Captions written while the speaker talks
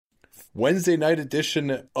Wednesday night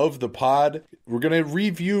edition of the pod. We're going to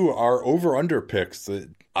review our over-under picks.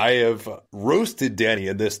 I have roasted Danny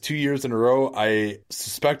in this 2 years in a row. I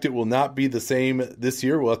suspect it will not be the same this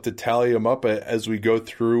year. We'll have to tally them up as we go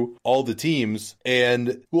through all the teams.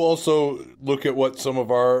 And we'll also look at what some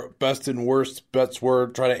of our best and worst bets were,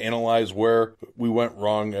 try to analyze where we went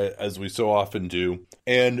wrong, as we so often do.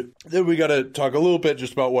 And then we got to talk a little bit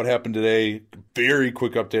just about what happened today. Very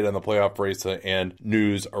quick update on the playoff race and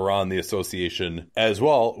news around the association as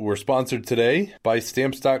well. We're sponsored today by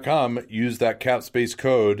Stamps.com. Use that CapSpace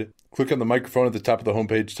code. Click on the microphone at the top of the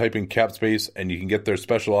homepage, type in CapSpace, and you can get their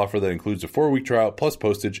special offer that includes a 4-week trial plus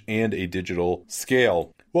postage and a digital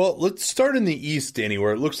scale. Well, let's start in the East, Danny,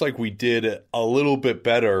 where it looks like we did a little bit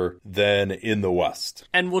better than in the West.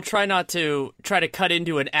 And we'll try not to cut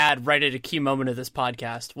into an ad right at a key moment of this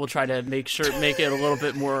podcast. We'll try to make it a little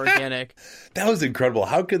bit more organic. That was incredible.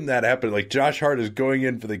 How can that happen? Like, Josh Hart is going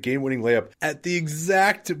in for the game-winning layup at the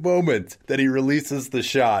exact moment that he releases the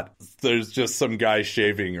shot. There's just some guy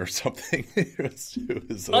shaving or something. It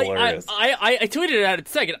was hilarious. I tweeted it out in a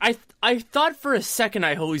second. I thought for a second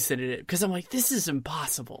I hallucinated it because I'm like, this is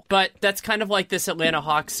impossible. But that's kind of like this Atlanta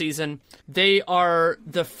Hawks season. They are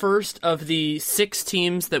the first of the 6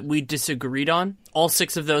 teams that we disagreed on. All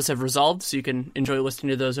 6 of those have resolved, so you can enjoy listening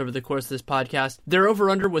to those over the course of this podcast. Their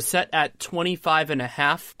over-under was set at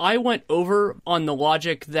 25.5. I went over on the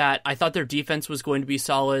logic that I thought their defense was going to be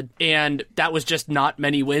solid, and that was just not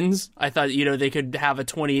many wins. I thought, they could have a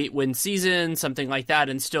 28-win season, something like that,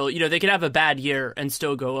 and still, they could have a bad year and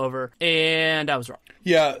still go over, and I was wrong.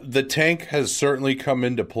 Yeah, the tank has certainly come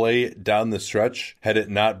into play down the stretch. Had it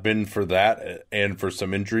not been for that and for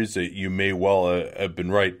some injuries, you may well have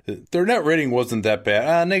been right. Their net rating wasn't that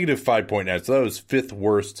bad. Negative 5.9, so that was 5th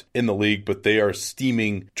worst in the league, but they are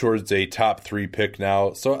steaming towards a top 3 pick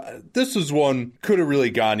now. So this is one, could have really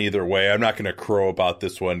gone either way. I'm not going to crow about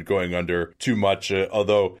this one going under too much,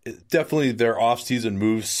 although definitely their offseason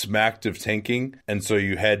moves smacked of tanking, and so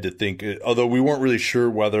you had to think, although we weren't really sure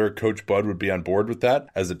whether Coach Bud would be on board with that.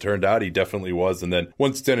 As it turned out, he definitely was. And then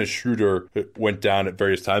once Dennis Schroeder went down at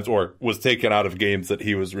various times or was taken out of games that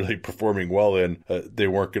he was really performing well in, they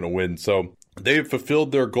weren't going to win. So they've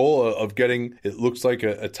fulfilled their goal of getting, it looks like,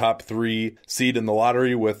 a top 3 seed in the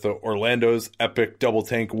lottery with Orlando's epic double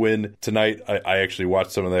tank win tonight. I actually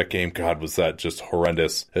watched some of that game. God, was that just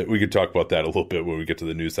horrendous. We could talk about that a little bit when we get to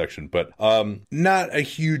the news section, but not a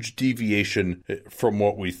huge deviation from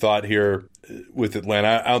what we thought here with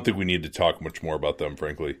Atlanta. I don't think we need to talk much more about them,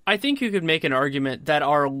 frankly. I think you could make an argument that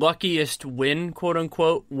our luckiest win, quote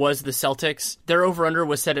unquote, was the Celtics. Their over-under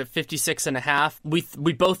was set at 56.5.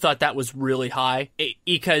 We both thought that was really high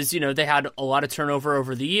because, they had a lot of turnover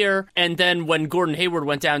over the year. And then when Gordon Hayward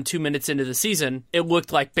went down 2 minutes into the season, it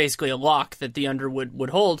looked like basically a lock that the under would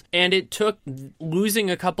hold. And it took losing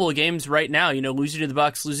a couple of games right now, losing to the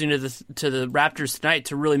Bucks, losing to the Raptors tonight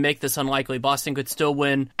to really make this unlikely. Boston could still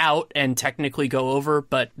win out and technically go over,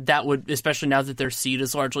 but that would, especially now that their seed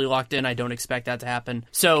is largely locked in, I don't expect that to happen.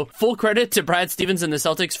 So full credit to Brad Stevens and the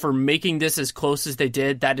Celtics for making this as close as they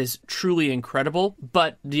did. That is truly incredible,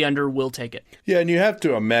 but the under will take it. Yeah, and you have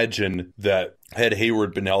to imagine that had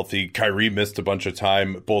Hayward been healthy, Kyrie missed a bunch of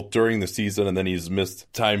time both during the season and then he's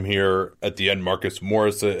missed time here at the end. Marcus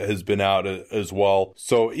Morris has been out as well.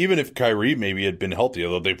 So even if Kyrie maybe had been healthy,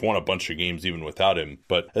 although they've won a bunch of games even without him,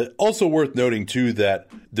 but also worth noting too that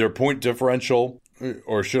their point differential,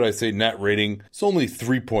 or should I say net rating, it's only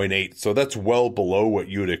 3.8. So that's well below what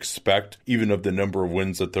you would expect, even of the number of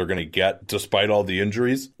wins that they're going to get, despite all the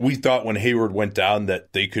injuries. We thought when Hayward went down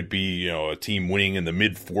that they could be, a team winning in the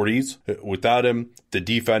mid-40s. Without him, the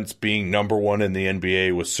defense being number 1 in the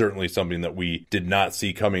NBA was certainly something that we did not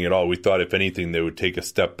see coming at all. We thought, if anything, they would take a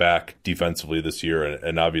step back defensively this year,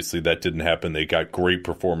 and obviously that didn't happen. They got great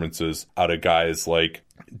performances out of guys like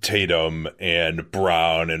Tatum and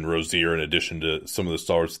Brown and Rozier, in addition to some of the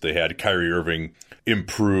stars they had. Kyrie Irving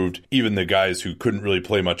improved. Even the guys who couldn't really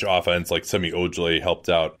play much offense, like Semi Ojeleye, helped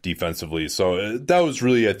out defensively. So that was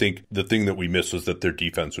really, I think, the thing that we missed was that their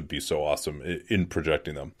defense would be so awesome in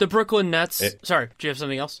projecting them. The Brooklyn Nets. Sorry, do you have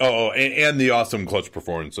something else? And the awesome clutch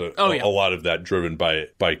performance. A lot of that driven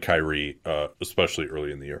by Kyrie, especially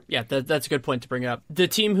early in the year. Yeah, that's a good point to bring up. The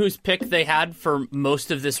team whose pick they had for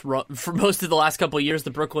most of the last couple of years,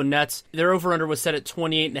 the Brooklyn Nets, their over-under was set at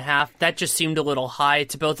 28.5. That just seemed a little high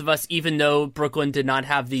to both of us, even though Brooklyn Cleveland did not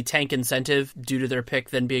have the tank incentive due to their pick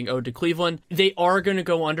then being owed to Cleveland. They are going to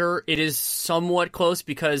go under. It is somewhat close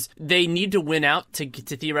because they need to win out to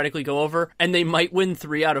theoretically go over, and they might win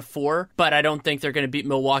 3 out of 4, but I don't think they're going to beat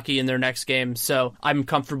Milwaukee in their next game. So I'm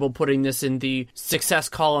comfortable putting this in the success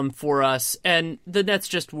column for us. And the Nets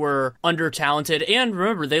just were under-talented. And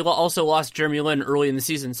remember, they also lost Jeremy Lin early in the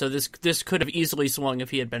season, so this could have easily swung if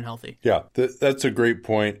he had been healthy. Yeah, that's a great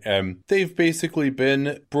point. They've basically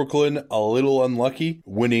been, Brooklyn, a little unlucky,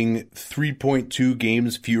 winning 3.2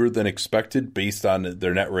 games fewer than expected based on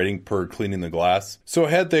their net rating per cleaning the glass. So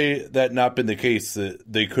had that not been the case,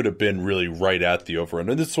 they could have been really right at the over. And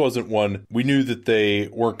this wasn't one, we knew that they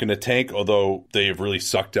weren't going to tank, although they have really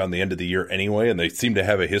sucked down the end of the year anyway, and they seem to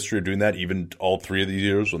have a history of doing that even all 3 of the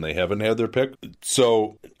years when they haven't had their pick.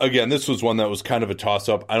 So again, this was one that was kind of a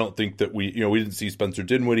toss-up. I don't think that we didn't see Spencer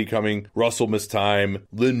Dinwiddie coming. Russell missed time.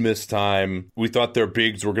 Lynn missed time. We thought their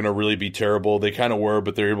bigs were going to really be terrible. They kind of were,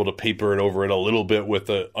 but they're able to paper it over it a little bit with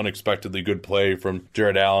an unexpectedly good play from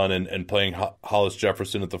Jared Allen and playing Hollis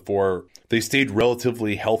Jefferson at the 4. They stayed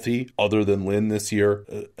relatively healthy other than Lynn this year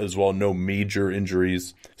as well. No major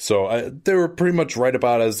injuries. So they were pretty much right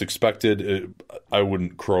about as expected. I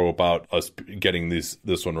wouldn't crow about us getting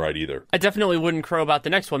this one right either. I definitely wouldn't crow about the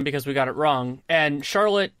next one because we got it wrong. And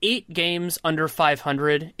Charlotte, 8 games under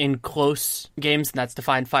 500 in close games, and that's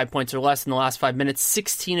defined 5 points or less in the last 5 minutes,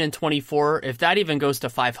 16-24. If that even goes to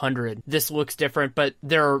 500, this looks different, but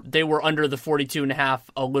they were under the 42.5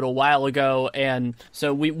 a little while ago, and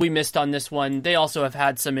so we missed on this one. They also have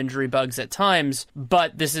had some injury bugs at times,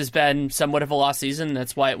 but this has been somewhat of a lost season.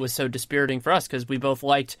 That's why it was so dispiriting for us, because we both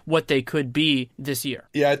liked what they could be this year.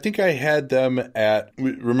 Yeah, I think I had them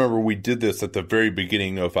remember we did this at the very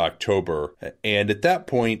beginning of October, and at that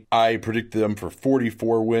point I predicted them for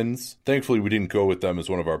 44 wins. Thankfully we didn't go with them as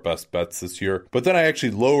one of our best bets this year, but then I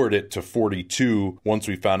actually lowered it to 42 once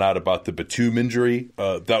we found out about the Batum injury.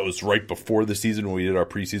 That was right before the season when we did our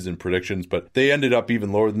preseason predictions, but they ended up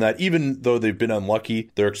even lower than that. Even though they've been unlucky,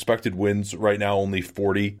 their expected wins right now only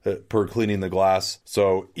 40 per cleaning the glass.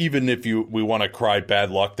 So even if we want to cry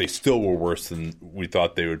bad luck, they still were worse than we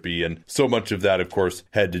thought they would be. And so much of that, of course,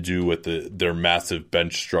 had to do with their massive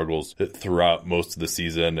bench struggles throughout most of the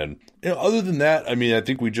season. And other than that, I mean, I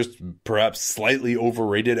think we just perhaps slightly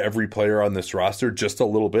overrated every player on this roster just a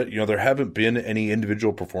little bit. There haven't been any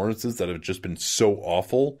individual performances that have just been so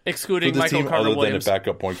awful. Excluding Michael Carter-Williams. Other than a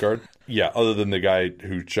backup point guard. Yeah, other than the guy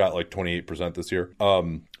who shot like 28% this year.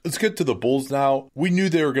 Let's get to the Bulls now. We knew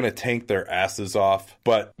they were going to tank their asses off,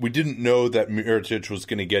 but we didn't know that Mirotic was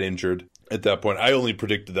going to get injured. At that point, I only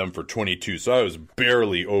predicted them for 22, so I was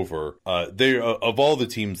barely over. Of all the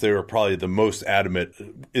teams, they were probably the most adamant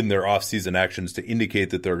in their offseason actions to indicate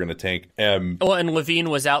that they're going to tank. And Levine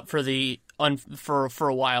was out for for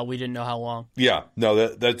a while. We didn't know how long. Yeah, no,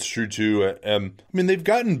 that's true too. I mean, they've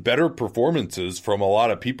gotten better performances from a lot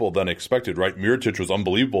of people than expected, right? Mirotic was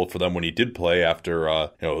unbelievable for them when he did play after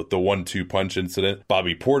the 1-2 punch incident.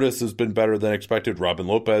 Bobby Portis has been better than expected. Robin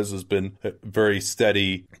Lopez has been very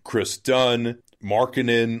steady. Chris Dunn,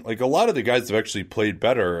 Markkanen, like a lot of the guys have actually played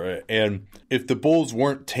better. And if the Bulls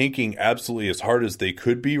weren't tanking absolutely as hard as they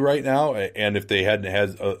could be right now, and if they hadn't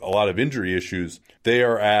had a lot of injury issues, they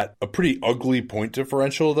are at a pretty ugly point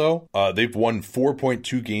differential, though. They've won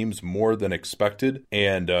 4.2 games more than expected,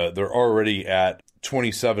 and they're already at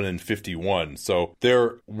 27-51. So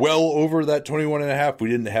they're well over that 21.5. We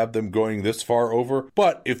didn't have them going this far over,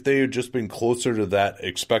 but if they had just been closer to that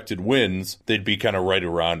expected wins, they'd be kind of right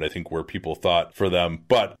around, I think, where people thought for them.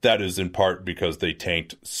 But that is in part because they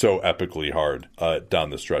tanked so epically hard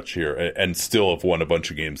down the stretch here and still have won a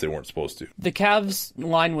bunch of games they weren't supposed to. The Cavs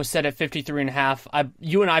line was set at 53.5.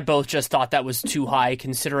 You and I both just thought that was too high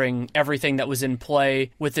considering everything that was in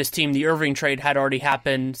play with this team. The Irving trade had already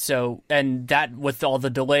happened, and that was with all the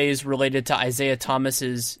delays related to Isaiah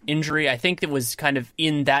Thomas's injury. I think it was kind of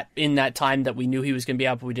in that time that we knew he was going to be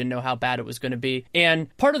out, but we didn't know how bad it was going to be. And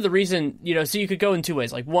part of the reason, so you could go in two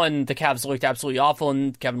ways. Like, one, the Cavs looked absolutely awful,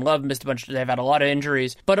 and Kevin Love missed a bunch. They've had a lot of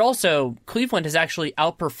injuries. But also, Cleveland has actually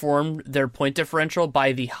outperformed their point differential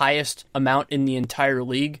by the highest amount in the entire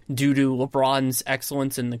league due to LeBron's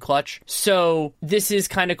excellence in the clutch. So this is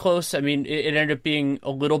kind of close. I mean, it ended up being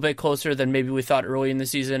a little bit closer than maybe we thought early in the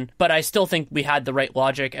season, but I still think we had the right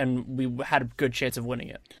logic and we had a good chance of winning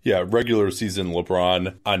it. Yeah, regular season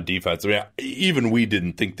LeBron on defense. I mean, even we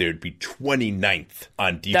didn't think they would be 29th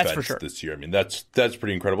on defense for sure. This year. I mean, that's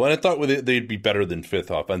pretty incredible. And I thought they'd be better than 5th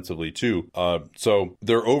offensively too. So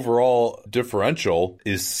their overall differential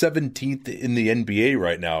is 17th in the NBA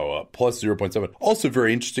right now, plus 0.7. Also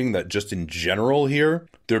very interesting that just in general here,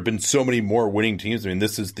 there have been so many more winning teams. I mean,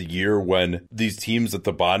 this is the year when these teams at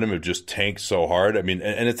the bottom have just tanked so hard. I mean,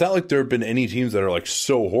 and it's not like there have been any teams that are like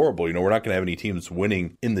so horrible. You know, we're not going to have any teams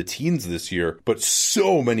winning in the teens this year, but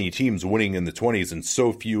so many teams winning in the 20s and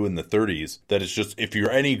so few in the 30s that it's just, if you're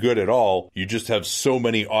any good at all, you just have so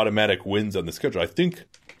many automatic wins on the schedule. I think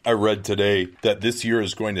I read today that this year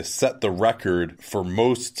is going to set the record for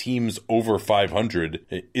most teams over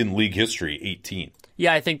 500 in league history, 18.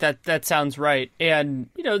 Yeah, I think that sounds right. And,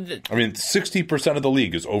 you know, I mean, 60% of the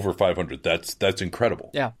league is over 500. That's incredible.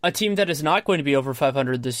 Yeah. A team that is not going to be over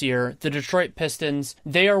 500 this year, the Detroit Pistons,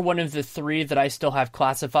 they are one of the three that I still have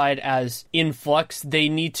classified as in flux. They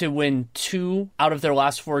need to win 2 out of their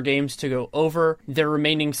last 4 games to go over. Their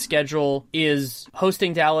remaining schedule is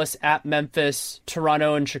hosting Dallas, at Memphis,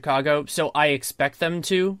 Toronto, and Chicago. So I expect them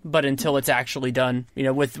to, but until it's actually done. You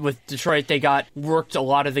know, with Detroit, they got worked a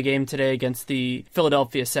lot of the game today against the Philadelphia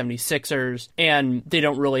 76ers, and they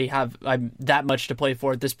don't really have that much to play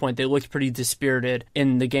for at this point. They looked pretty dispirited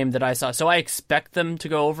in the game that I saw. So I expect them to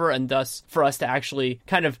go over, and thus for us to actually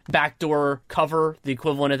kind of backdoor cover the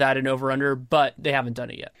equivalent of that in over-under, but they haven't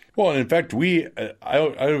done it yet. Well, in fact,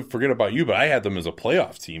 I forget about you, but I had them as a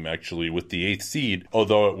playoff team, actually, with the 8th seed,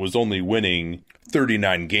 although it was only winning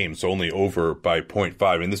 39 games, so only over by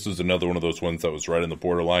 0.5. And this was another one of those ones that was right on the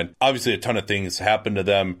borderline. Obviously, a ton of things happened to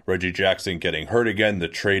them. Reggie Jackson getting hurt again, the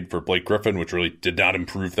trade for Blake Griffin, which really did not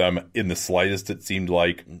improve them in the slightest. It seemed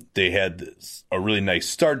like they had a really nice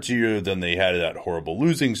start to you, then they had that horrible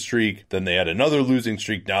losing streak, then they had another losing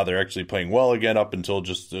streak. Now they're actually playing well again up until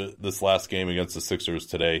just this last game against the Sixers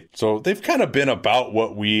today. So they've kind of been about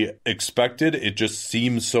what we expected. It just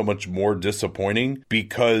seems so much more disappointing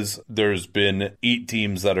because there's been 8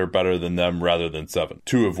 teams that are better than them rather than 7,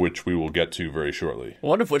 2 of which we will get to very shortly.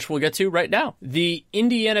 One of which we'll get to right now. The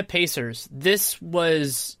Indiana Pacers. This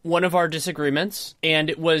was one of our disagreements, and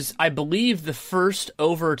it was, I believe, the first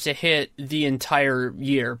over to hit the entire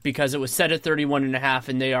year because it was set at 31.5,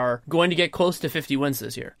 and they are going to get close to 50 wins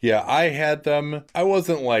this year. Yeah, I had them. I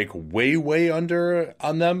wasn't like way under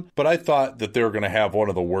on them, but I thought that they were going to have one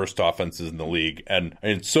of the worst offenses in the league. And I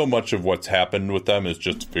mean, so much of what's happened with them is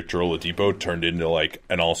just Victor Oladipo turned into like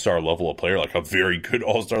an all-star level of player, like a very good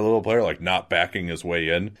all-star level player, like not backing his way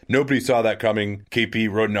in. Nobody saw that coming. KP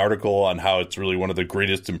wrote an article on how it's really one of the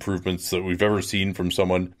greatest improvements that we've ever seen from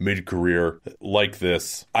someone mid-career like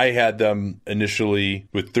this. I had them initially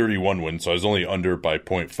with 31 wins, so I was only under by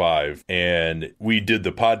 0.5, and we did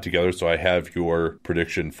the pod together, so I have your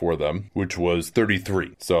prediction for them, which was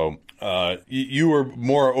 33. So you were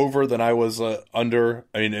more over than I was under.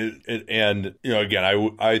 I mean, and you know,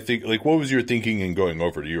 again, I think, like, what was your thinking in going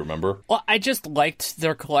over? Do you remember? Well, I just liked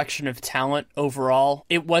their collection of talent overall.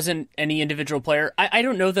 It wasn't any individual player. I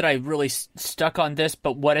don't know that I really stuck on this,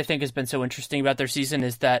 but what I think has been so interesting about their season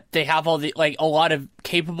is that they have all the, like, a lot of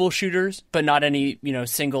capable shooters, but not any, you know,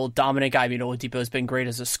 single dominant guy. You know, Oladipo has been great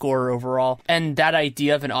as a scorer overall, and that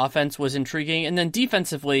idea of an offense was intriguing. And then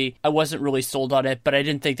defensively, I wasn't really sold on it, but I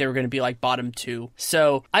didn't think they were going to be like bottom 2.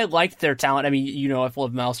 So I liked their talent. I mean, you know, I've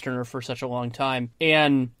loved Miles Turner for such a long time.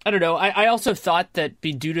 And I don't know, I also thought that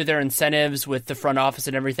due to their incentives with the front office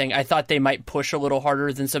and everything, I thought they might push a little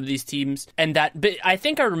harder than some of these teams. And that, but I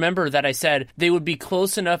think I remember that I said they would be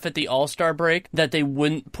close enough at the All-Star break that they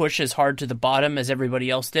wouldn't push as hard to the bottom as everybody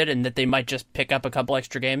else did, and that they might just pick up a couple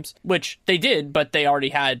extra games, which they did, but they already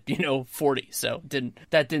had, you know, 40. So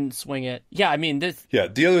that didn't swing it. Yeah, I mean, this. Yeah,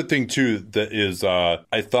 the other thing too that is,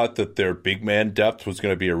 I thought that their big man depth was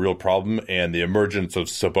going to be a real problem, and the emergence of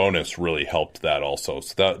Sabonis really helped that also.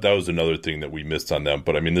 So that was another thing that we missed on them.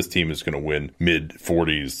 But I mean, this team is going to win mid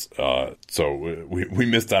 40s, so we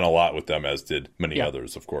missed on a lot with them, as did many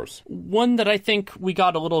others, of course. One that I think we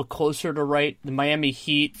got a little closer to right, the Miami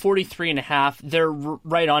Heat, 43.5. They're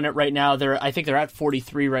right on it right now. I think they're at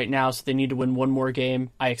 43 right now, so they need to win one more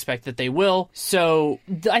game. I expect that they will. So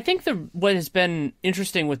I think what has been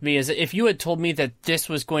interesting with me is that if you had told me that this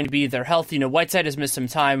was going to be their health, you know, Whiteside has missed some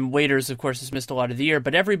time. Waiters, of course, has missed a lot of the year,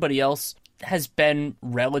 but everybody else has been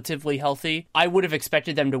relatively healthy. I would have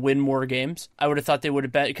expected them to win more games. I would have thought they would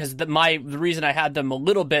have bet, because the reason I had them a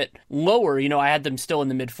little bit lower, you know, I had them still in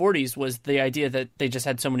the mid 40s, was the idea that they just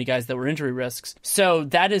had so many guys that were injury risks. So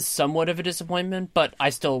that is somewhat of a disappointment, but I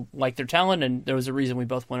still like their talent, and there was a reason we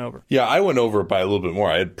both went over. Yeah, I went over by a little bit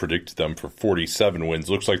more. I had predicted them for 47 wins.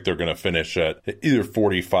 Looks like they're going to finish at either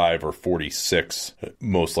 45 or 46,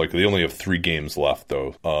 most likely. They only have 3 games left,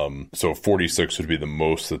 though. So 46 would be the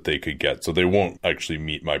most that they could get. So so they won't actually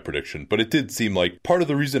meet my prediction. But it did seem like part of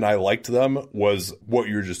the reason I liked them was what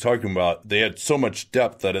you were just talking about. They had so much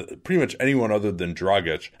depth that pretty much anyone other than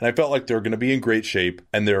Dragic, and I felt like they were going to be in great shape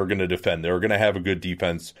and they were going to defend. They were going to have a good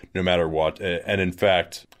defense no matter what. And in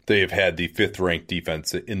fact, they have had the 5th ranked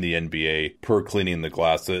defense in the NBA per Cleaning the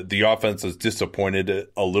Glass. The offense has disappointed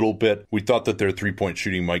a little bit. We thought that their 3-point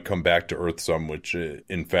shooting might come back to earth some, which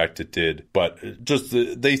in fact it did. But just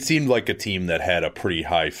they seemed like a team that had a pretty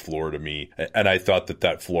high floor to me. And I thought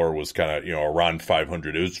that floor was kind of, around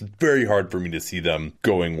 500. It was very hard for me to see them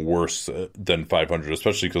going worse than 500,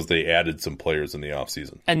 especially because they added some players in the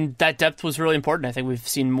offseason. And that depth was really important. I think we've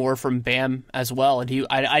seen more from Bam as well. And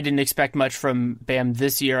I didn't expect much from Bam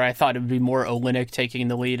this year. I thought it would be more Olynyk taking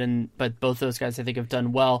the lead, but both those guys I think have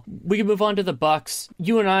done well. We can move on to the Bucks.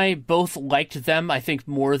 You and I both liked them, I think,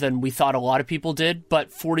 more than we thought a lot of people did, but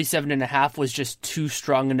 47.5 was just too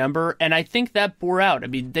strong a number, and I think that bore out. I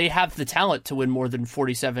mean, they have the talent to win more than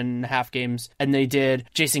 47.5 games, and they did.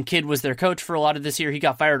 Jason Kidd was their coach for a lot of this year. He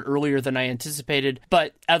got fired earlier than I anticipated,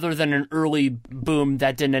 but other than an early boom,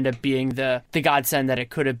 that didn't end up being the godsend that it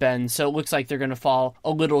could have been, so it looks like they're going to fall a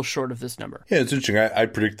little short of this number. Yeah, it's interesting. I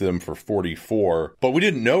predicted them for 44, but we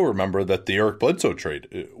didn't know, remember, that the Eric Bledsoe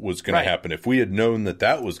trade was going to happen. If we had known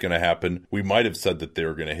that was going to happen, we might have said that they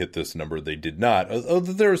were going to hit this number. They did not.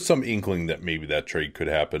 Although there was some inkling that maybe that trade could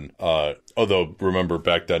happen. Although, remember,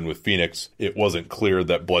 back then with Phoenix, it wasn't clear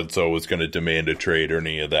that Bledsoe was going to demand a trade or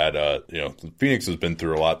any of that. Phoenix has been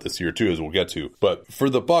through a lot this year, too, as we'll get to. But for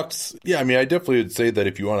the Bucks, yeah, I mean, I definitely would say that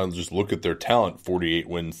if you want to just look at their talent, 48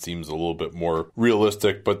 wins seems a little bit more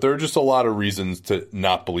realistic. But there are just a lot of reasons to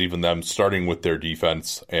not believe in them, starting with their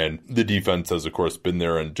defense. And the defense has, of course, been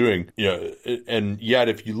there and doing. And yet,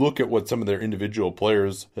 if you look at what some of their individual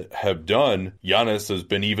players have done, Giannis has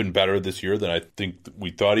been even better this year than I think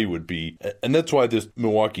we thought he would be. And that's why this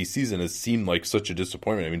Milwaukee season has seemed like such a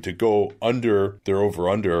disappointment. I mean, to go under their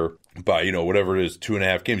over-under by, whatever it is,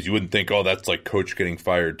 2.5 games, you wouldn't think, oh, that's like coach getting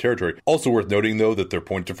fired territory. Also worth noting, though, that their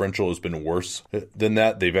point differential has been worse than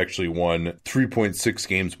that. They've actually won 3.6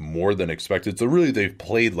 games more than expected. So really, they've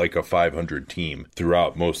played like a 500 team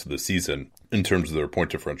throughout most of the season in terms of their point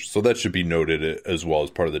differential. So that should be noted as well as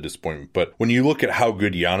part of the disappointment. But when you look at how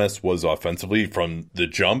good Giannis was offensively from the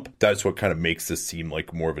jump, that's what kind of makes this seem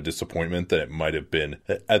like more of a disappointment than it might have been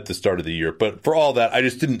at the start of the year. But for all that, I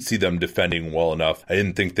just didn't see them defending well enough. I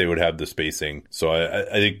didn't think they would have the spacing. So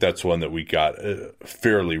I think that's one that we got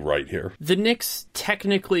fairly right here. The Knicks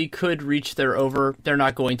technically could reach their over. They're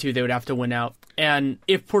not going to. They would have to win out. And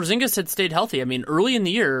if Porzingis had stayed healthy, I mean, early in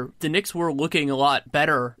the year, the Knicks were looking a lot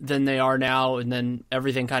better than they are now, and then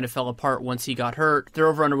everything kind of fell apart once he got hurt. Their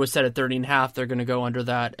over-under was set at 30.5. They're going to go under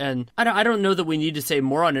that. And I don't know that we need to say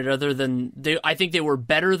more on it other than I think they were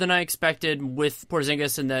better than I expected with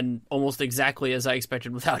Porzingis, and then almost exactly as I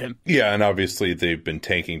expected without him. Yeah, and obviously they've been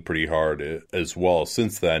tanking pretty hard as well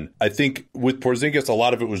since then. I think with Porzingis, a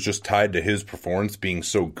lot of it was just tied to his performance being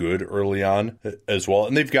so good early on as well.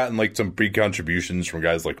 And they've gotten like some big contributions from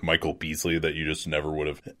guys like Michael Beasley that you just never would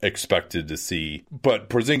have expected to see. But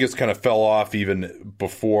Porzingis kind of fell off even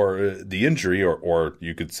before the injury, or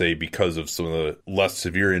you could say because of some of the less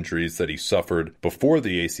severe injuries that he suffered before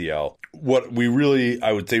the ACL. What we really,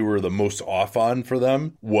 I would say, were the most off on for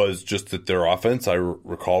them was just that their offense, I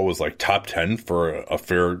recall, was like top 10 for a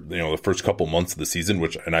fair, the first couple months of the season,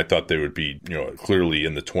 and I thought they would be, clearly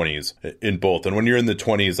in the 20s in both. And when you're in the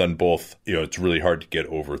 20s on both, it's really hard to get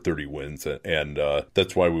over 30 wins. And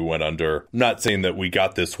that's why we went under. I'm not saying that we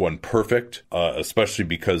got this one perfect, especially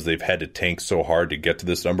because they've had to tank so hard to get to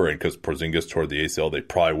this number. And because Porzingis toward the ACL, they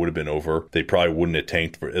probably would have been over. They probably wouldn't have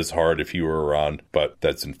tanked as hard if you were around. But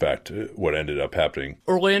that's, in fact, what ended up happening.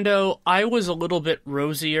 Orlando, I was a little bit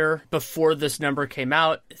rosier before this number came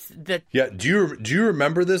out. Yeah, do you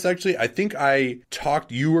remember this actually? I think I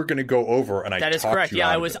talked, you were going to go over, and that is correct. Yeah,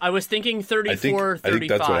 I was thinking 34, 35. I think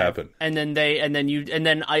that's what happened. And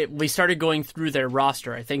then we started going through their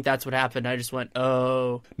roster. I think that's what happened. I just went,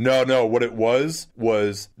 oh. No, what it was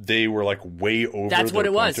they were like way over that's what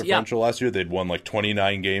it was. Differential last year. They'd won like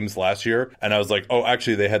 29 games last year, and I was like, oh,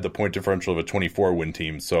 actually they had the point differential of a 24 win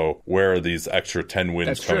team. So where are these extra 10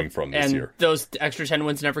 wins coming from this year? Those extra 10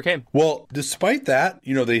 wins never came. Well, despite that,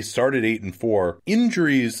 they started 8-4.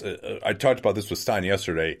 Injuries, I talked about this with Stein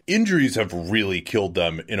yesterday. Injuries have really killed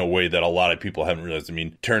them in a way that a lot of people haven't realized. I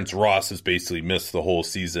mean, Terrence Ross has basically missed the whole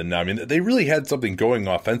season. I mean, they really had something going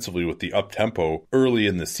offensively with the up-tempo early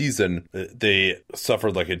in the season. They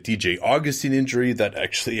suffered like a DJ TJ Augustine injury that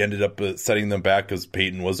actually ended up setting them back because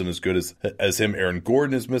Peyton wasn't as good as him. Aaron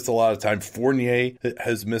Gordon has missed a lot of time. Fournier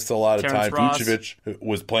has missed a lot of time. Vucevic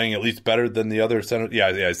was playing at least better than the other center.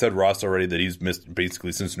 Yeah, I said Ross already that he's missed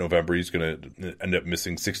basically since November. He's going to end up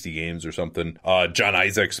missing 60 games or something. John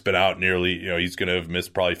Isaac's been out nearly, he's going to have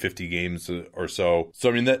missed probably 50 games or so. So,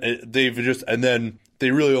 I mean, they've just, and then they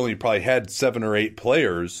really only probably had 7 or 8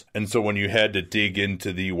 players. And so when you had to dig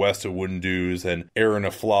into the Wes Iwundu's and Aaron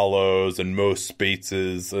Aflalos and Mo Spates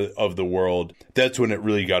of the world, that's when it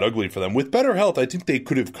really got ugly for them. With better health, I think they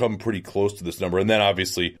could have come pretty close to this number. And then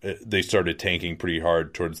obviously they started tanking pretty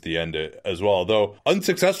hard towards the end as well. Though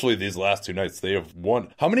unsuccessfully these last 2 nights, they have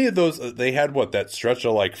won. How many of those, they had that stretch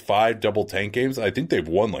of like 5 double tank games? I think they've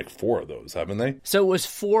won like 4 of those, haven't they? So it was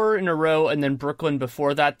 4 in a row, and then Brooklyn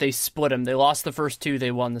before that, they split them. They lost the first 2. They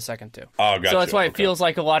won the second 2. Oh, gotcha. So that's why it feels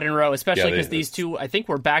like a lot in a row, especially because these 2, I think,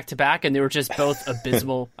 were back-to-back, and they were just both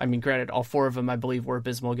abysmal. I mean, granted, all 4 of them, I believe, were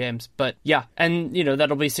abysmal games. But yeah, and,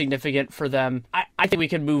 that'll be significant for them. I think we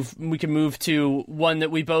can move to one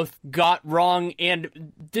that we both got wrong,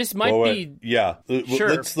 and this might be... Yeah,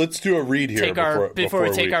 sure. Let's do a read here before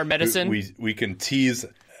we take our medicine. We can tease...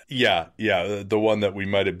 Yeah, the one that we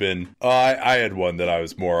might have been. I had one that I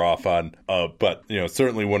was more off on, but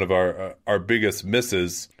certainly one of our biggest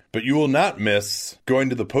misses. But you will not miss going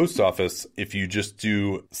to the post office if you just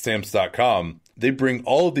do stamps.com. They bring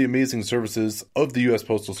all of the amazing services of the U.S.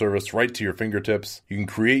 Postal Service right to your fingertips. You can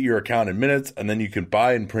create your account in minutes, and then you can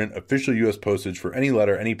buy and print official U.S. postage for any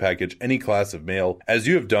letter, any package, any class of mail, as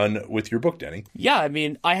you have done with your book, Danny. Yeah, I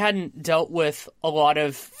mean, I hadn't dealt with a lot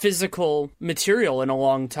of physical material in a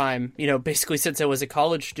long time, basically since I was a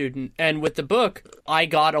college student. And with the book, I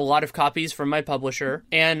got a lot of copies from my publisher,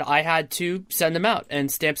 and I had to send them out.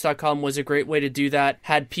 And Stamps.com was a great way to do that.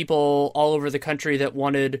 Had people all over the country that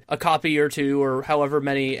wanted a copy or 2 or however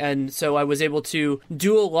many, and so I was able to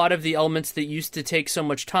do a lot of the elements that used to take so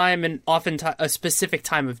much time, and often a specific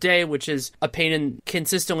time of day, which is a pain in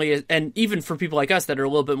consistently, and even for people like us that are a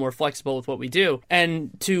little bit more flexible with what we do,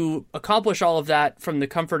 and to accomplish all of that from the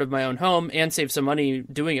comfort of my own home and save some money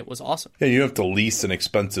doing it was awesome. Yeah, you don't have to lease an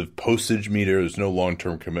expensive postage meter. There's no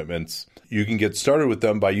long-term commitments. You can get started with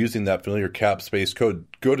them by using that familiar cap space code.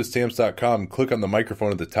 Go to stamps.com, click on the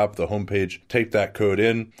microphone at the top of the homepage, type that code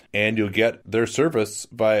in, and you'll get their service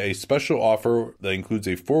via a special offer that includes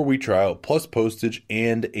a 4-week trial, plus postage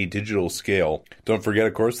and a digital scale. Don't forget,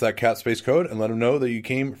 of course, that cap space code, and let them know that you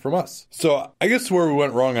came from us. So I guess where we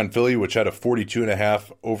went wrong on Philly, which had a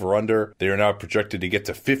 42.5 over-under, they are now projected to get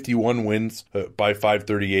to 51 wins by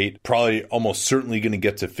 538. Probably almost certainly going to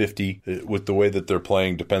get to 50 with the way that they're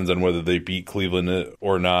playing. Depends on whether they beat Cleveland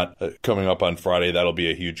or not. Coming up on Friday, that'll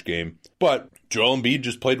be a huge game. But Joel Embiid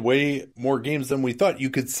just played way more games than we thought. You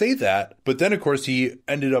could say that, but then of course he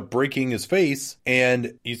ended up breaking his face,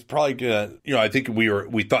 and he's probably gonna, I think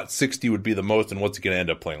we thought 60 would be the most, and what's he gonna end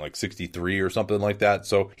up playing, like 63 or something like that?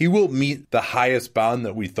 So he will meet the highest bound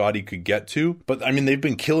that we thought he could get to, but I mean, they've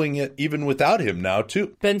been killing it even without him now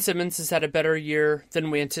too. Ben Simmons has had a better year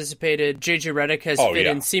than we anticipated. JJ Redick has fit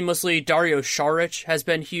in seamlessly. Dario Saric has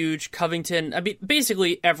been huge. Covington, I mean,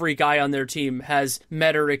 basically every guy on their team has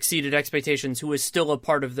met or exceeded expectations who is still a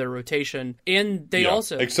part of their rotation. And they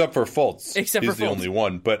also... Except for Fultz. He's the only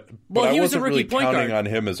one. But I wasn't really counting on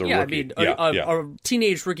him as a rookie. I mean, a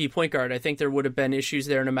teenage rookie point guard, I think there would have been issues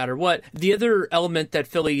there no matter what. The other element that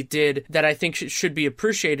Philly did that I think should be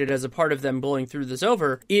appreciated as a part of them blowing through this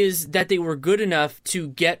over is that they were good enough to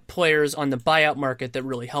get players on the buyout market that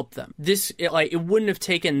really helped them. It wouldn't have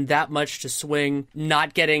taken that much to swing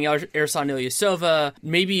not getting Ersan Ilyasova,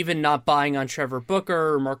 maybe even not buying on Trevor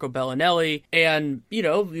Booker or Marco Bellinelli. And, you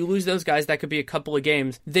lose those guys, that could be a couple of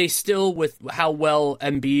games. They still, with how well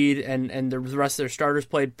Embiid and the rest of their starters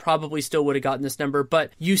played, probably still would have gotten this number.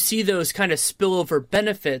 But you see those kind of spillover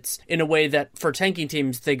benefits in a way that for tanking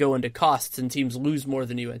teams, they go into costs and teams lose more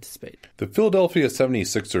than you anticipate. The Philadelphia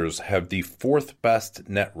 76ers have the 4th best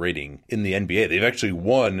net rating in the NBA. They've actually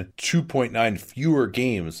won 2.9 fewer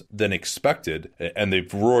games than expected, and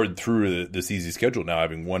they've roared through this easy schedule now,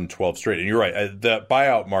 having won 12 straight. And you're right, the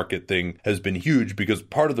buyout market thing has been huge because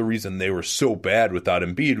part of the reason they were so bad without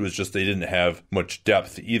Embiid was just they didn't have much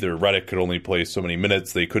depth either. Redick could only play so many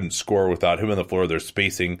minutes. They couldn't score without him on the floor. Their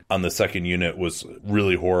spacing on the second unit was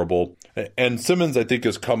really horrible. And Simmons, I think,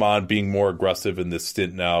 has come on being more aggressive in this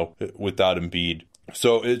stint now without Embiid.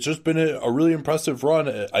 So it's just been a really impressive run.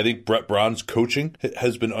 I think Brett Brown's coaching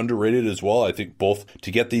has been underrated as well. I think both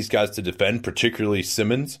to get these guys to defend, particularly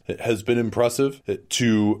Simmons, has been impressive.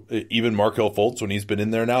 To even Markelle Fultz, when he's been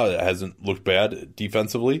in there now, it hasn't looked bad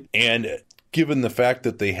defensively. And given the fact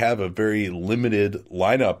that they have a very limited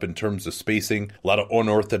lineup in terms of spacing, a lot of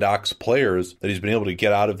unorthodox players that he's been able to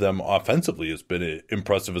get out of them offensively has been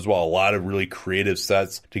impressive as well. A lot of really creative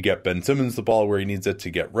sets to get Ben Simmons the ball where he needs it, to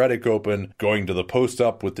get Redick open, going to the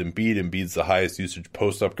post-up with Embiid. Embiid's the highest usage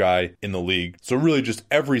post-up guy in the league. So really just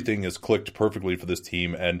everything has clicked perfectly for this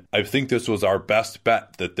team, and I think this was our best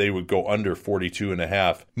bet that they would go under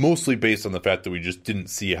 42.5, mostly based on the fact that we just didn't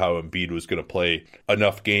see how Embiid was going to play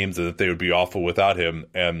enough games and that they would be awful without him.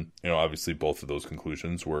 And, obviously both of those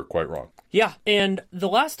conclusions were quite wrong. Yeah, and the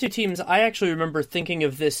last two teams, I actually remember thinking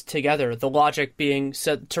of this together. The logic being,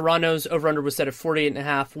 Toronto's over-under was set at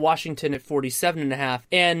 48.5, Washington at 47.5,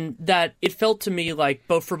 and that it felt to me like,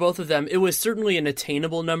 for both of them, it was certainly an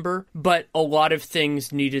attainable number, but a lot of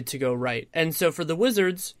things needed to go right. And so for the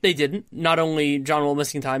Wizards, they didn't. Not only John Wall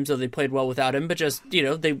missing time, so they played well without him, but just,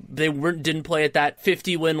 they didn't play at that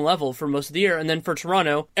 50-win level for most of the year. And then for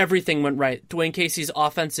Toronto, everything went right. Dwayne Casey's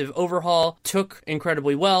offensive overhaul took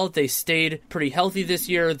incredibly well. They stayed pretty healthy this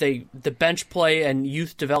year. The bench play and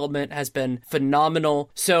youth development has been phenomenal.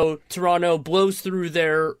 So Toronto blows through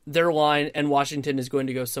their line, and Washington is going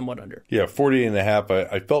to go somewhat under. Yeah,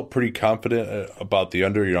 48.5. I felt pretty confident about the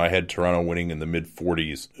under. I had Toronto winning in the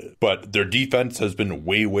mid-40s, but their defense has been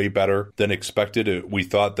way, way better than expected. We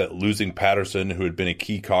thought that losing Patterson, who had been a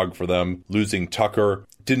key cog for them, losing Tucker,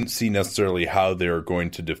 didn't see necessarily how they were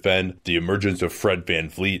going to defend. The emergence of Fred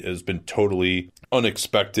VanVleet has been totally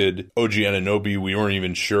unexpected. OG Anunoby, we weren't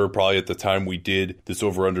even sure probably at the time we did this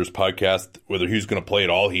Over-Unders podcast whether he was going to play at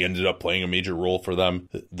all. He ended up playing a major role for them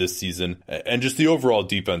this season. And just the overall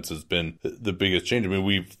defense has been the biggest change. I mean,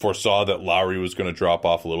 we foresaw that Lowry was going to drop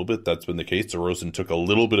off a little bit. That's been the case. DeRozan took a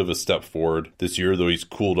little bit of a step forward this year, though he's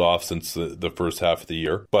cooled off since the first half of the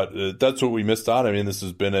year. But that's what we missed on. I mean, this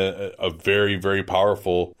has been a very, very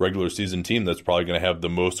powerful regular season team that's probably going to have the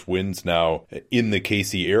most wins now in the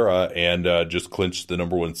Casey era, and just clinched the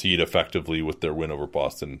number one seed effectively with their win over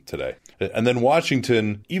Boston today. And then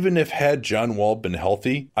Washington, even if had John Wall been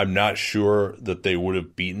healthy, I'm not sure that they would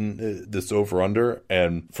have beaten this over-under.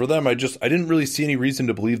 And for them, I didn't really see any reason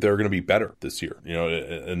to believe they were going to be better this year.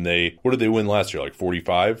 And what did they win last year? Like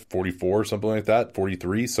 45, 44, something like that,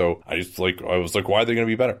 43. So I was like, why are they going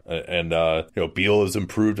to be better? And Beal has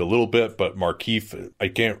improved a little bit, but Markieff, I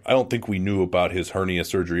don't think we knew about his hernia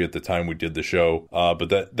surgery at the time we did the show, but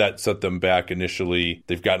that set them back initially.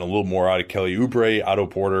 They've gotten a little more out of Kelly Oubre. Otto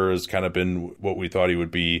Porter has kind of been what we thought he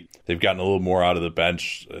would be. They've gotten a little more out of the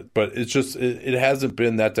bench, but it's just, it hasn't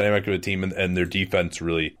been that dynamic of a team, and their defense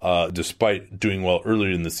really, despite doing well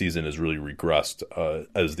earlier in the season, has really regressed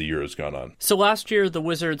as the year has gone on. So last year, the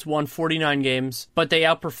Wizards won 49 games, but they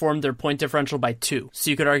outperformed their point differential by 2. So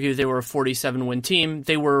you could argue they were a 47-win team.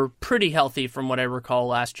 They were pretty healthy from what I recall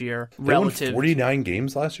last year. They won 49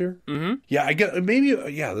 games last year? Mm-hmm. Yeah,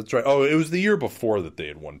 yeah, that's right. Oh, it was the year before that they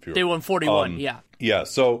had won fewer. They won 41, yeah. Yeah,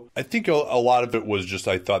 so I think a lot of it was just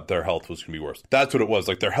I thought their health was going to be worse. That's what it was.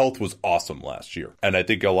 Like, their health was awesome last year. And I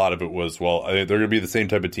think a lot of it was, I think they're going to be the same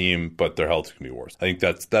type of team, but their health's going to be worse. I think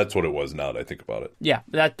that's what it was now that I think about it. Yeah,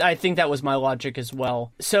 I think that was my logic as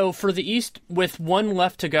well. So for the East, with one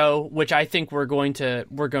left to go, which I think we're going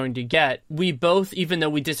to get, we both, even though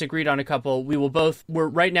we disagreed on a couple, we're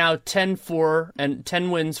right now 10-4 and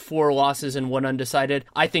 10 wins, 4 losses, and 1 undecided.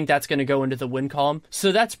 I think that's going to go into the win column.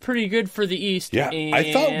 So that's pretty good for the East. Yeah.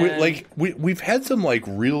 I thought we've had some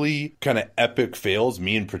really kind of epic fails,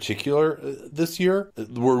 me in particular, this year,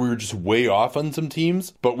 where we were just way off on some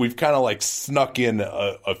teams, but we've kind of snuck in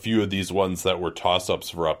a few of these ones that were toss-ups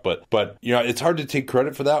for us. But it's hard to take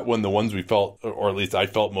credit for that when the ones we felt, or at least I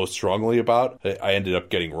felt most strongly about, I ended up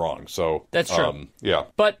getting wrong. So that's true. Yeah.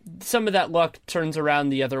 But some of that luck turns around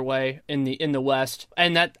the other way in the West,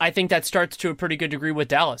 and that I think that starts to a pretty good degree with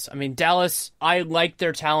Dallas. I mean, Dallas, I like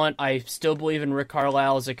their talent. I still believe in Rick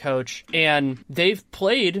Carlisle as a coach, and they've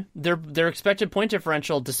played their expected point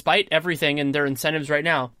differential despite everything and their incentives right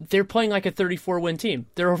now. They're playing like a 34-win team.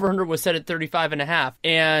 Their over-under was set at 35.5,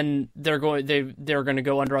 and they're going to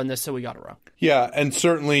go under on this, so we got it wrong. Yeah, and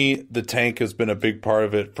certainly the tank has been a big part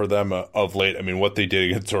of it for them of late. I mean, what they did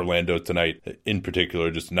against Orlando tonight, in particular,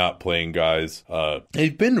 just not playing guys.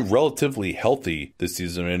 They've been relatively healthy this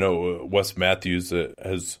season. I know Wes Matthews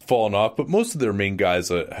has fallen off, but most of their main guys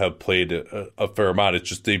have played a fair amount. It's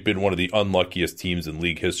just they've been one of the unluckiest teams in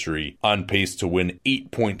league history, on pace to win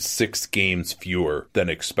 8.6 games fewer than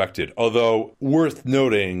expected. Although worth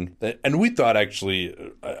noting that, and we thought actually,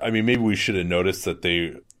 I mean, maybe we should have noticed that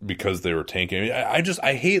because they were tanking. I mean,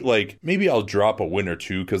 I hate, like, maybe I'll drop a win or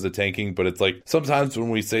two because of tanking, but it's like sometimes when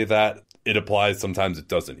we say that, it applies, sometimes it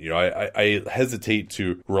doesn't. You know, I hesitate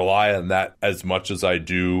to rely on that as much as I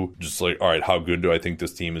do just like, all right, how good do I think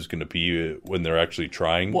this team is going to be when they're actually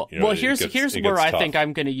trying? Well, here's where I think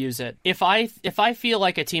I'm going to use it. If I feel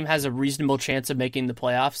like a team has a reasonable chance of making the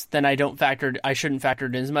playoffs, then I shouldn't factor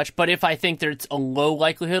it in as much. But if I think there's a low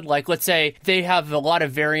likelihood, like let's say they have a lot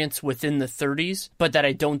of variance within the 30s, but that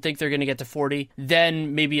I don't think they're going to get to 40,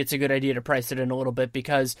 then maybe it's a good idea to price it in a little bit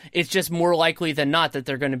because it's just more likely than not that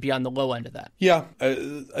they're going to be on the low end of that. Yeah, I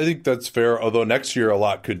think that's fair. Although next year a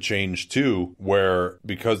lot could change too, where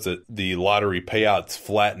because the lottery payouts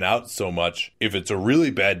flatten out so much, if it's a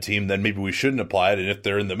really bad team, then maybe we shouldn't apply it. And if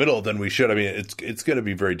they're in the middle, then we should. I mean, it's going to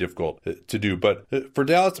be very difficult to do. But for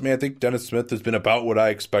Dallas, I mean, I think Dennis Smith has been about what I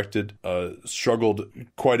expected. Struggled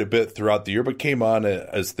quite a bit throughout the year, but came on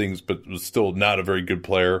as things, but was still not a very good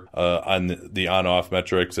player on the on-off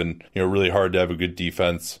metrics, and really hard to have a good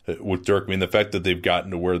defense with Dirk. I mean, the fact that they've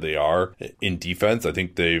gotten to where they are in defense, I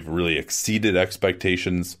think they've really exceeded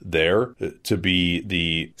expectations there to be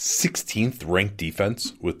the 16th ranked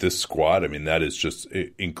defense with this squad. I mean, that is just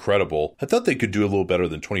incredible. I thought they could do a little better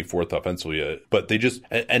than 24th offensively, but they just,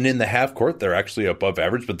 and in the half court, they're actually above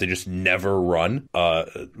average, but they just never run,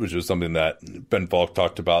 which was something that Ben Falk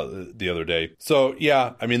talked about the other day. So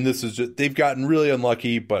yeah, I mean, this is just, they've gotten really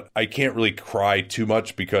unlucky, but I can't really cry too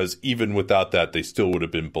much because even without that, they still would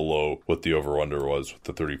have been below what the over-under was with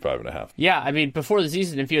the 35.5. Yeah, I mean, before the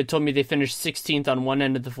season, if you had told me they finished 16th on one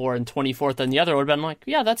end of the floor and 24th on the other, I would have been like,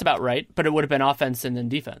 yeah, that's about right. But it would have been offense and then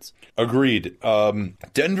defense. Agreed.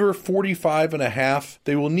 Denver, 45.5.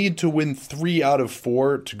 They will need to win 3 out of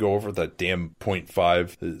 4 to go over that damn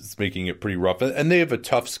 0.5. It's making it pretty rough. And they have a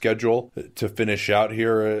tough schedule to finish out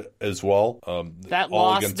here as well. That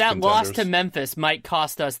loss to Memphis might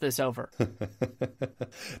cost us this over.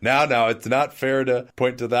 Now, it's not fair to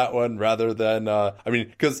point to that one rather than,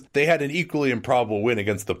 because they had an equally improbable win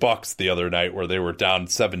against the Bucks the other night where they were down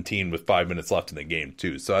 17 with 5 minutes left in the game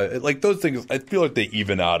too. So those things, I feel like they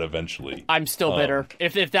even out eventually. I'm still bitter.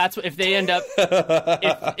 If they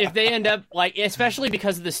end up like, especially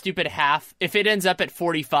because of the stupid half, if it ends up at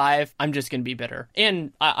 45, I'm just going to be bitter.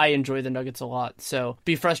 And I enjoy the Nuggets a lot. So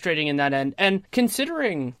be frustrating in that end. And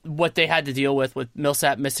considering what they had to deal with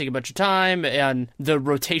Millsap missing a bunch of time and the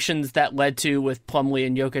rotations that led to with Plumlee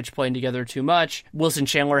and Jokic playing together too much, Wilson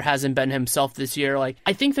Chandler hasn't been himself this year. Like,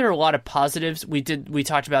 I think there are a lot of positives. We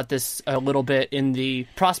talked about this a little bit in the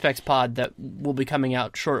prospects pod that will be coming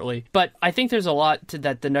out shortly. But I think there's a lot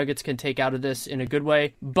that the Nuggets can take out of this in a good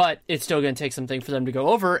way, but it's still going to take something for them to go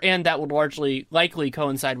over, and that would likely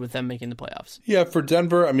coincide with them making the playoffs. Yeah, for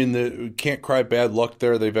Denver, I mean, can't cry bad luck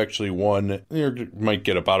there. They've actually won. They might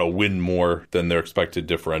get about a win more than their expected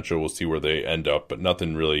differential. We'll see where they end up, but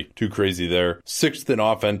nothing really too crazy there. 6th in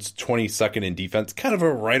offense, 22nd in defense, kind of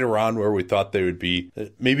right around where we thought they would be.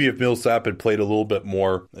 Maybe if Millsap had played a little bit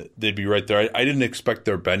more, they'd be right there. I didn't expect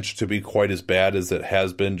their bench to be quite as bad as it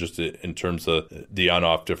has been, just in terms of the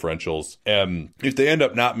on-off differentials. If they end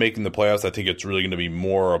up not making the playoffs, I think it's really going to be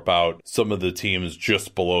more about some of the teams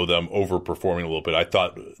just below them overperforming a little bit. I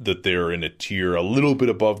thought that they're in a tier a little bit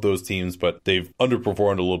above those teams, but they've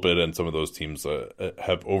underperformed a little bit, and some of those teams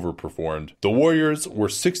have overperformed. The Warriors were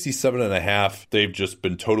 67.5. They've just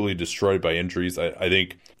been totally destroyed by injuries. I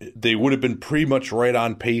think they would have been pretty much right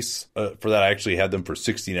on pace for that. I actually had them for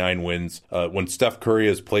 69 wins. When Steph Curry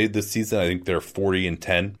has played this season, I think they're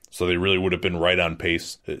 40-10. So they really would have been right on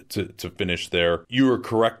pace to finish there. You were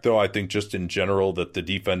correct, though, I think just in general that the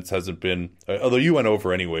defense hasn't been, although you went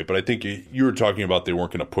over anyway, but I think you were talking about they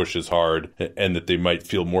weren't going to push as hard and that they might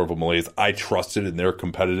feel more of a malaise. I trusted in their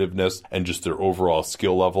competitiveness and just their overall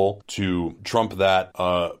skill level to trump that,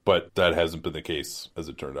 but that hasn't been the case as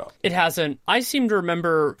it turned out. It hasn't. I seem to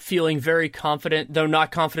remember feeling very confident, though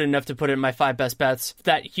not confident enough to put it in my 5 best bets,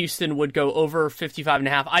 that Houston would go over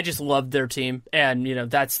 55.5. I just loved their team, and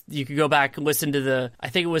you could go back and listen to I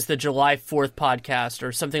think it was the July 4th podcast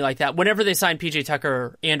or something like that. Whenever they signed PJ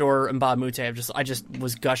Tucker and or Mbah Moute, I just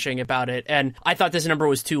was gushing about it. And I thought this number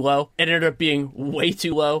was too low. It ended up being way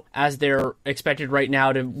too low, as they're expected right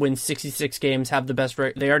now to win 66 games, have the best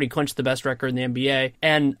record. They already clinched the best record in the NBA,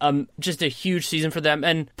 and just a huge season for them.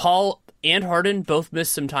 And Paul, and Harden both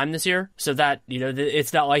missed some time this year, so that,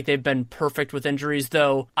 it's not like they've been perfect with injuries,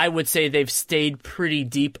 though I would say they've stayed pretty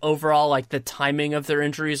deep overall. Like, the timing of their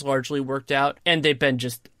injuries largely worked out, and they've been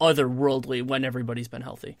just otherworldly when everybody's been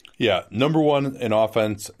healthy. Yeah, number 1 in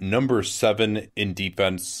offense, number 7 in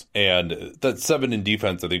defense, and that 7 in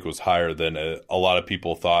defense I think was higher than a lot of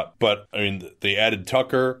people thought. But I mean, they added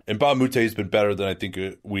Tucker, and Bob Moute has been better than I think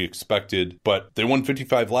we expected, but they won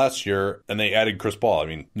 55 last year, and they added Chris Paul. I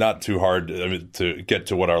mean, not too hard to get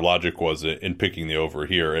to what our logic was in picking the over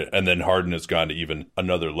here, and then Harden has gone to even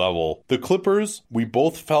another level. The Clippers, we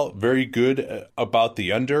both felt very good about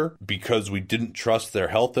the under because we didn't trust their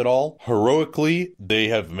health at all. Heroically, they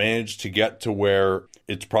have managed to get to where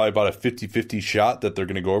it's probably about a 50-50 shot that they're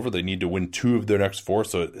going to go over. They need to win 2 of their next 4,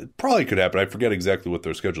 so it probably could happen. I forget exactly what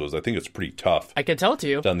their schedule is. I think it's pretty tough. I can tell it to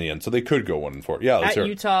you. Down the end, so they could go 1-4. Yeah, at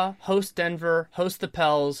Utah, host Denver, host the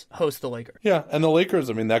Pels, host the Lakers. Yeah, and the Lakers,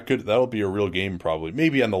 I mean, that'll be a real game probably.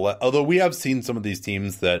 Maybe on the although we have seen some of these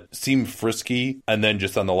teams that seem frisky, and then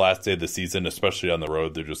just on the last day of the season, especially on the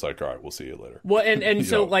road, they're just like, all right, we'll see you later. Well, and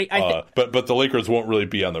so like but the Lakers won't really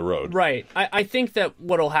be on the road, right? I think that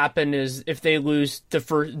what'll happen is if they lose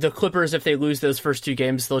the Clippers, if they lose those first 2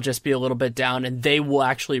 games, they'll just be a little bit down, and they will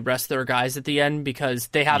actually rest their guys at the end because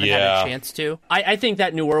they haven't had a chance to. I think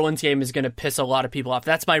that New Orleans game is going to piss a lot of people off.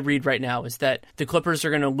 That's my read right now, is that the Clippers are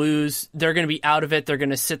going to lose. They're going to be out of it. They're going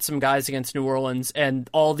to sit some guys against New Orleans, and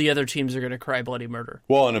all the other teams are going to cry bloody murder.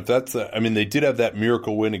 Well, and if that's, they did have that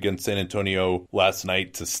miracle win against San Antonio last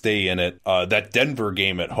night to stay in it. That Denver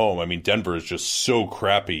game at home, Denver is just so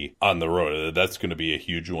crappy on the road. That's going to be a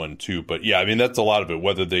huge one too. But yeah, that's a lot of it,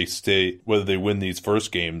 whether they win these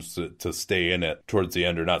first games to stay in it towards the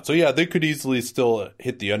end or not. So yeah, they could easily still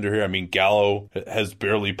hit the under here. Gallo has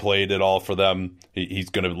barely played at all for them.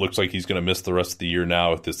 Looks like he's gonna miss the rest of the year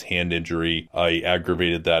now with this hand injury. He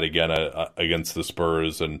aggravated that again against the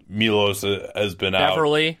Spurs, and Milos has been out.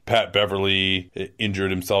 Pat Beverly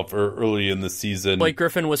injured himself early in the season. Blake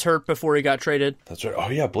Griffin was hurt before he got traded. That's right. Oh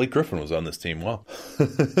yeah, Blake Griffin was on this team. Wow.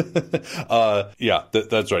 Yeah,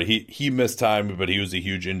 that's right. He missed time, but he was a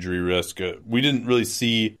huge injury risk. We didn't really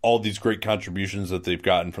see all these great contributions that they've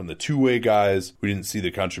gotten from the two-way guys. We didn't see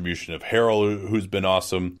the contribution of Harrell, who's been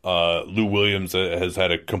awesome. Lou Williams has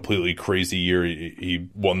had a completely crazy year. He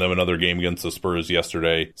won them another game against the Spurs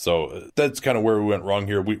yesterday. So that's kind of where we went wrong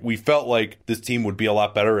here. We felt like this team would be a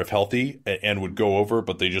lot better if healthy and would go over,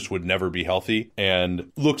 but they just would never be healthy.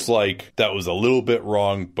 And looks like that was a little bit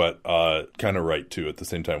wrong, but kind of right too at the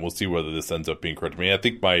same time. We'll see whether this ends up being correct. I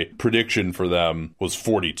think my prediction for them was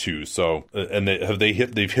 42. So, and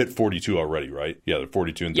they've hit 42 already, right? Yeah, they're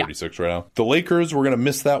 42 and 36 right now. The Lakers, we're going to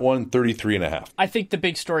miss that one, 33.5. I think the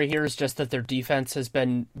big story here is just that their defense has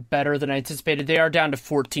been better than I anticipated. They are down to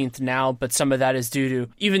 14th now, but some of that is due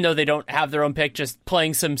to, even though they don't have their own pick, just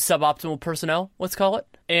playing some suboptimal personnel, let's call it.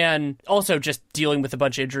 And also just dealing with a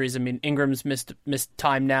bunch of injuries. Ingram's missed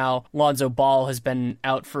time now. Lonzo Ball has been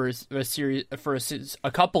out for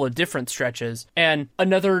a couple of different stretches. And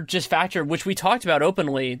another just factor, which we talked about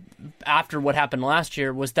openly after what happened last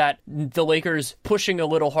year, was that the pushing a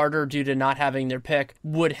little harder due to not having their pick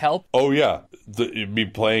would help. Oh yeah,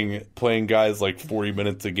 playing guys like 40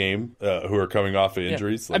 minutes a game who are coming off of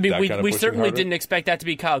injuries. Yeah. We certainly didn't expect that to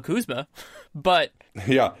be Kyle Kuzma, but.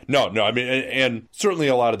 Yeah, no. And certainly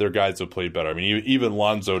a lot of their guys have played better. Even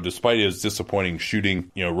Lonzo, despite his disappointing shooting,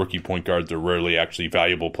 rookie point guards are rarely actually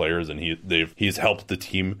valuable players, and he's helped the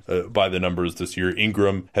team by the numbers this year.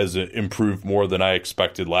 Ingram has improved more than I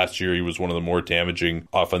expected. Last year, he was one of the more damaging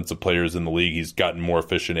offensive players in the league. He's gotten more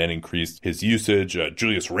efficient and increased his usage.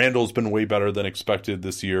 Julius Randle's been way better than expected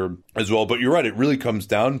this year as well. But you're right, it really comes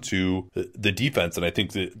down to the defense, and I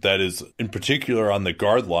think that is, in particular on the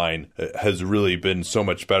guard line, has really been so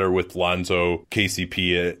much better with Lonzo,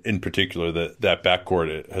 KCP in particular. That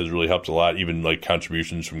backcourt has really helped a lot. Even like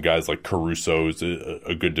contributions from guys like Caruso is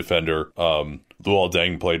a good defender. Luol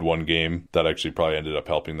Deng played one game that actually probably ended up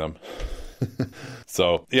helping them.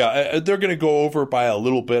 So, yeah, they're going to go over by a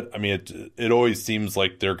little bit. It always seems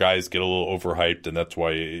like their guys get a little overhyped, and that's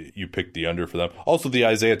why you pick the under for them. Also, the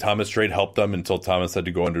Isaiah Thomas trade helped them until Thomas had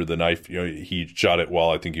to go under the knife. He shot it well.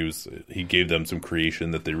 I think he gave them some creation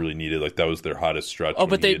that they really needed. Like, that was their hottest stretch. Oh,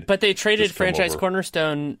 but they traded franchise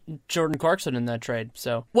cornerstone Jordan Clarkson in that trade.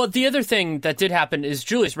 So, well, the other thing that did happen is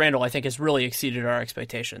Julius Randle, I think, has really exceeded our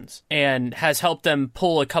expectations and has helped them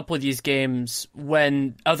pull a couple of these games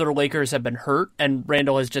when other Lakers have been hurt hurt, and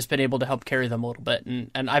Randall has just been able to help carry them a little bit,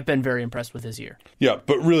 and I've been very impressed with his year. Yeah,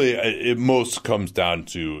 but really, it most comes down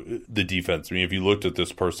to the defense. I mean, if you looked at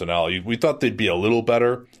this personnel, we thought they'd be a little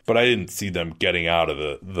better, but I didn't see them getting out of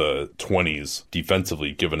the 20s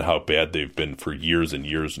defensively, given how bad they've been for years and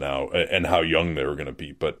years now, and how young they were going to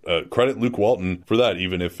be. But credit Luke Walton for that,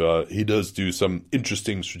 even if he does do some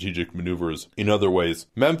interesting strategic maneuvers in other ways.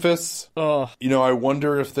 Memphis, I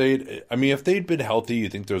wonder if if they'd been healthy, you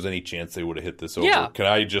think there's any chance they would have hit this over? Yeah. Can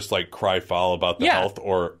I just cry foul about the health,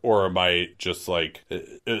 or am I just they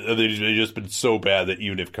just been so bad that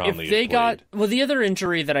even if Conley the other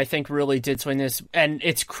injury that I think really did swing this, and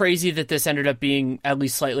it's crazy that this ended up being at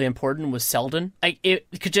least slightly important, was Selden.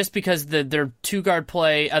 Just because their two-guard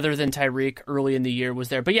play, other than Tyreek early in the year, was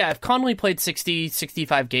there. But yeah, if Conley played 60,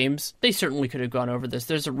 65 games, they certainly could have gone over this.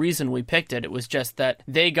 There's a reason we picked it. It was just that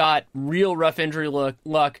they got real rough injury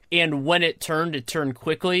luck, and when it turned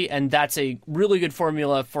quickly, and that's a really good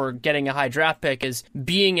formula for getting a high draft pick, is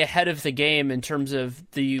being ahead of the game in terms of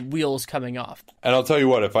the wheels coming off. And I'll tell you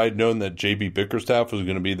what, if I'd known that J.B. Bickerstaff was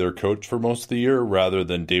going to be their coach for most of the year rather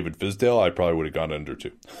than David Fizdale, I probably would have gone under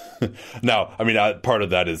too. Now, part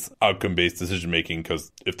of that is outcome-based decision-making,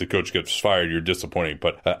 because if the coach gets fired, you're disappointing.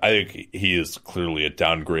 But I think he is clearly a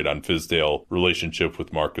downgrade on Fizdale relationship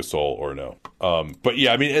with Marc Gasol, or no. But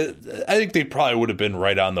yeah, I think they probably would have been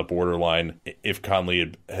right on the borderline if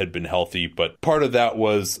Conley had been healthy. But part of that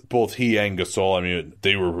was both he and Gasol.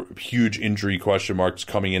 They were huge injury question marks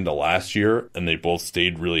coming into last year, and they both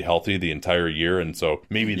stayed really healthy the entire year. And so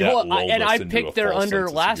maybe that lulled us into a false sense of picked their under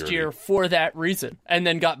last year for that reason, and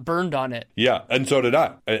then got burned on it. Yeah, and so did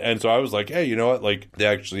I. And so I was like, hey, you know what? They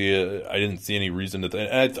actually, I didn't see any reason to.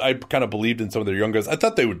 And I kind of believed in some of their young guys. I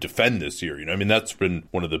thought they would defend this year. That's been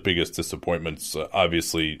one of the biggest disappointments,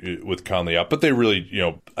 obviously, with Conley out. But they really,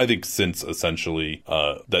 I think since essentially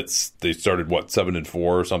they started 7-4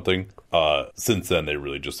 or something. Since then, they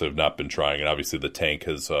really just have not been trying, and obviously the tank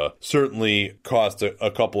has certainly cost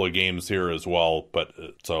a couple of games here as well. But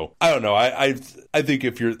so I don't know. I think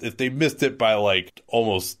if they missed it by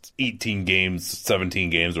almost 18 games, 17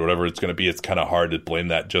 games, or whatever it's going to be, it's kind of hard to blame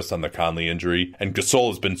that just on the Conley injury. And Gasol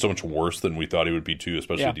has been so much worse than we thought he would be too,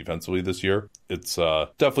 especially defensively this year. It's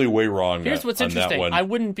definitely way wrong. Here's what's interesting. I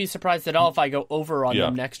wouldn't be surprised at all if I go over on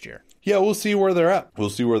them next year. Yeah, we'll see where they're at.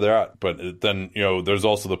 But then, there's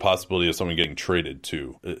also the possibility of someone getting traded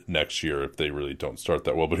too next year if they really don't start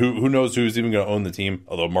that well. But who knows who's even going to own the team?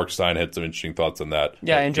 Although Mark Stein had some interesting thoughts on that.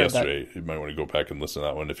 Yeah, I enjoyed yesterday. That. You might want to go back and listen to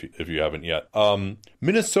that one if you haven't yet.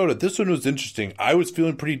 Minnesota, this one was interesting. I was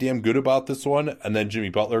feeling pretty damn good about this one, and then Jimmy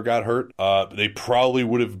Butler got hurt. They probably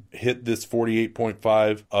would have hit this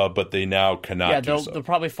 48.5, but they now cannot do so. They'll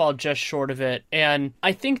probably fall just short of it. And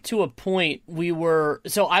I think to a point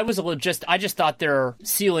I just thought their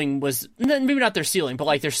ceiling was, maybe not their ceiling, but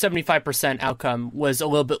their 75% outcome was a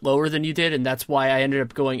little bit lower than you did, and that's why I ended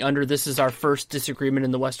up going under. This is our first disagreement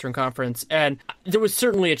in the Western Conference, and there was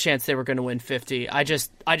certainly a chance they were going to win 50. I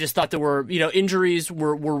just thought there were, injuries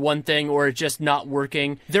were one thing, or it just not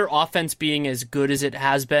working. Their offense being as good as it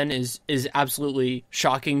has been is absolutely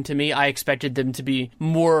shocking to me. I expected them to be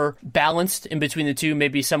more balanced in between the two,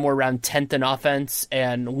 maybe somewhere around 10th in offense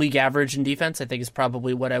and league average in defense, I think is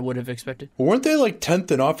probably what I would have expected. Well, weren't they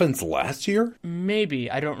 10th in offense last year?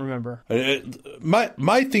 Maybe. I don't remember.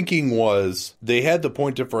 My thinking was they had the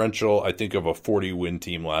point differential, I think, of a 40-win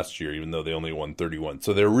team last year, even though they only won 31.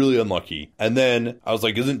 So they're really unlucky. And then I was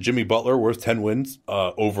like, isn't Jimmy Butler worth 10 wins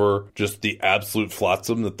over just the absolute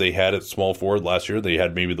flotsam that they had at small forward last year? They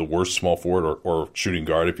had maybe the worst small forward or shooting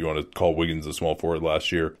guard, if you want to call Wiggins a small forward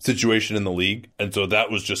last year, situation in the league. And so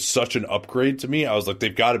that was just such an upgrade to me. I was like,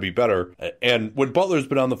 they've got to be better. And when Butler's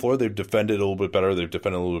been on the floor, they've defended a little bit better. They've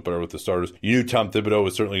defended a little bit better with the starters. You knew Tom Thibodeau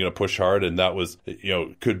was certainly going to push hard, and that was,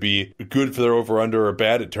 could be good for their over-under or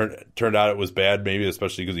bad. It turned out it was bad, maybe,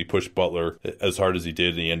 especially because he pushed Butler as hard as he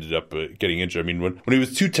did, and he ended up getting injured. When he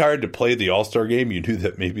was too tired to play the All-Star game, you knew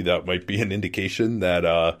that maybe that might be an indication that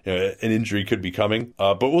an injury could be coming.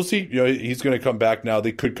 But we'll see. He's going to come back now.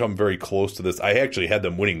 They could come very close to this. I actually had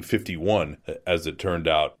them winning 51, as it turned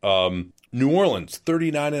out. New Orleans,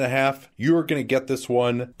 39.5. You were going to get this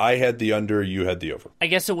one. I had the under. You had the over. I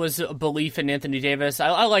guess it was a belief in Anthony Davis.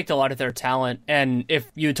 I liked a lot of their talent. And if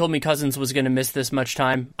you had told me Cousins was going to miss this much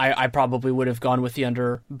time, I probably would have gone with the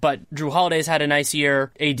under. But Drew Holiday's had a nice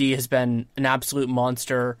year. AD has been an absolute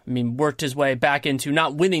monster. Worked his way back into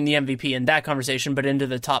not winning the MVP in that conversation, but into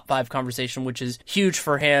the top 5 conversation, which is huge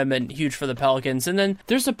for him and huge for the Pelicans. And then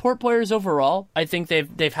their support players overall. I think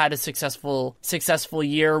they've had a successful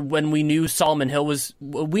year when we knew knew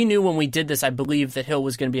we knew when we did this, I believe, that Hill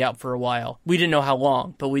was going to be out for a while. We didn't know how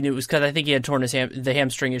long, but we knew it was because I think he had torn the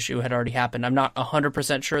hamstring issue had already happened. I'm not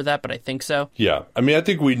 100% sure of that, but I think so. Yeah. I mean, I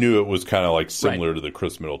think we knew it was kind of like similar to the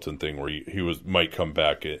Chris Middleton thing where he might come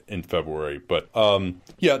back in February. But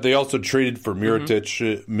yeah, they also traded for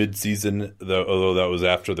Mirotic mid-season, although that was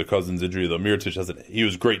after the Cousins injury. Though Mirotic he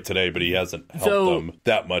was great today, but he hasn't helped them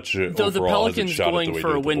that much overall. Though the Pelicans going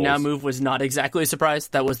for a win-now move was not exactly a surprise.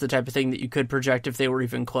 That was the type of thing that you could project if they were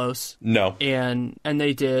even close. No. And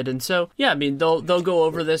they did. And so, yeah, I mean, they'll go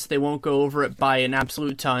over this. They won't go over it by an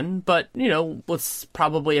absolute ton, but, it's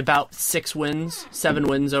probably about 7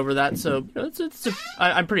 wins over that. So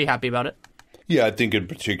I'm pretty happy about it. Yeah, I think in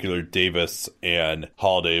particular Davis and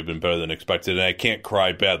Holiday have been better than expected, and I can't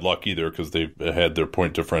cry bad luck either because they've had their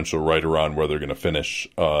point differential right around where they're going to finish.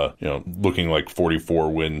 Looking like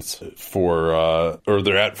 44 wins or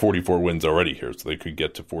they're at 44 wins already here, so they could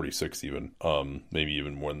get to 46 even, maybe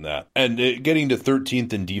even more than that. And getting to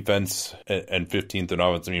 13th in defense and 15th in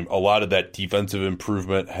offense. I mean, a lot of that defensive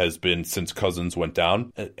improvement has been since Cousins went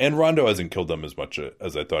down, and Rondo hasn't killed them as much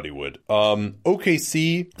as I thought he would.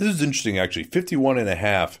 OKC, this is interesting actually.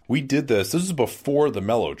 51.5. We did this. This is before the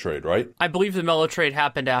Melo trade, right? I believe the Melo trade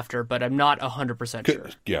happened after, but I'm not 100%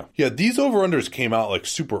 sure. Yeah. These over-unders came out like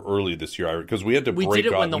super early this year because we had to break out. We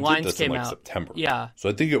did it when the lines came out. September. Yeah. So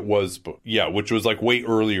I think it was, which was like way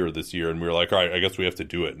earlier this year, and we were like, all right, I guess we have to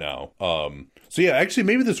do it now. So yeah, actually,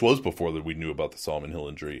 maybe this was before that we knew about the Solomon Hill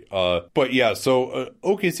injury. But yeah, so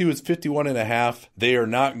OKC was 51.5. They are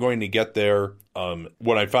not going to get there.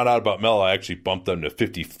 When I found out about Melo, I actually bumped them to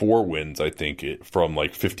 54 wins, I think, from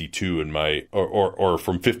like 52 in my, or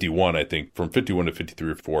from 51, I think, from 51 to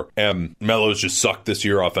 53 or 4. And Melo's just sucked this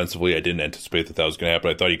year offensively. I didn't anticipate that was going to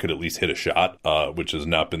happen. I thought he could at least hit a shot, which has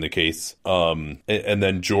not been the case. And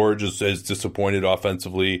then George is disappointed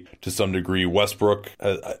offensively to some degree. Westbrook,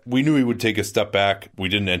 we knew he would take a step back. We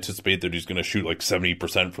didn't anticipate that he's going to shoot like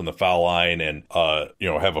 70% from the foul line and,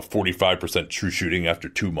 have a 45% true shooting after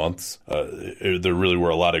 2 months. There really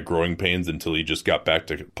were a lot of growing pains until he just got back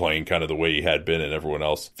to playing kind of the way he had been and everyone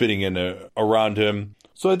else fitting in around him.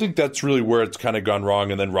 So I think that's really where it's kind of gone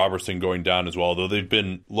wrong. And then Robertson going down as well, although they've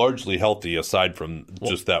been largely healthy aside from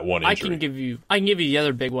just that one injury. I can give you the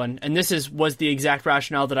other big one, and this was the exact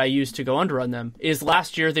rationale that I used to go under on them, is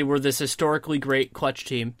last year they were this historically great clutch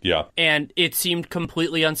team. Yeah. And it seemed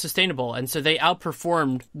completely unsustainable. And so they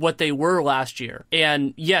outperformed what they were last year.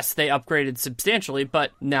 And yes, they upgraded substantially,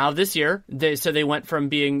 but now this year, they went from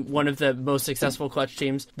being one of the most successful clutch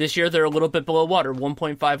teams. This year they're a little bit below water,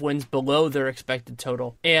 1.5 wins below their expected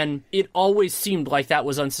total. And it always seemed like that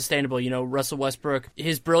was unsustainable. Russell Westbrook,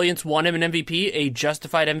 his brilliance won him an MVP, a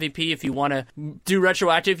justified MVP. If you want to do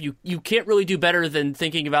retroactive, you can't really do better than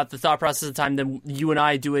thinking about the thought process of time than you and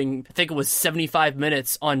I doing, I think it was 75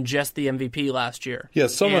 minutes on just the MVP last year. Yeah,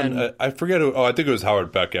 I forget I think it was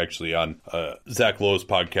Howard Beck actually on Zach Lowe's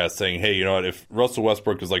podcast saying, hey, you know what, if Russell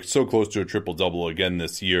Westbrook is like so close to a triple-double again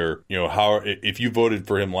this year, if you voted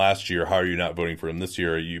for him last year, how are you not voting for him this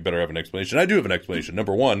year? You better have an explanation. I do have an explanation.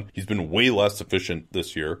 Number one, he's been way less efficient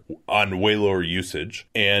this year on way lower usage.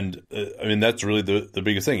 And that's really the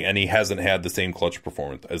biggest thing. And he hasn't had the same clutch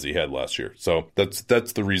performance as he had last year. So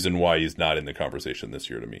that's the reason why he's not in the conversation this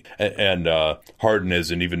year to me. And Harden is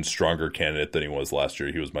an even stronger candidate than he was last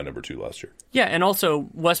year. He was my number 2 last year. Yeah, and also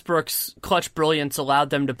Westbrook's clutch brilliance allowed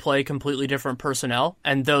them to play completely different personnel.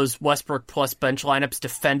 And those Westbrook plus bench lineups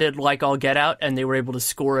defended like all get out, and they were able to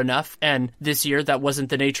score enough. And this year, that wasn't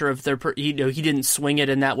the nature of their. He didn't swing it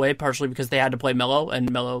in that way, partially because they had to play Melo,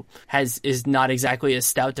 and Melo is not exactly as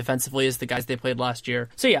stout defensively as the guys they played last year.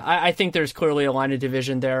 So yeah, I think there's clearly a line of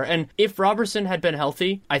division there. And if Robertson had been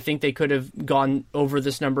healthy, I think they could have gone over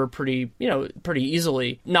this number pretty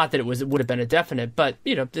easily. Not that it would have been a definite, but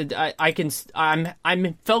I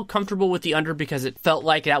felt comfortable with the under because it felt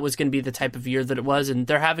like that was going to be the type of year that it was, and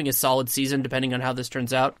they're having a solid season depending on how this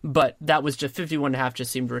turns out. But that was just 51.5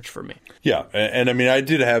 just seemed rich for me. Yeah, and I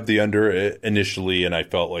did have the under initially, and I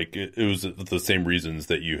felt like it was the same reasons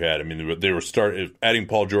that you had. They were adding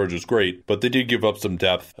Paul George was great, but they did give up some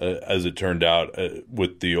depth as it turned out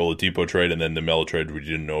with the Oladipo trade and then the Melo trade we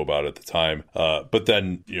didn't know about at the time. But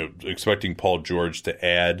then expecting Paul George to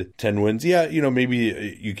add 10 wins,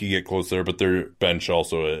 maybe you could get close there, but their bench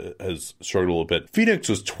also has struggled a little bit. Phoenix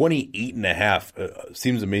was 28.5.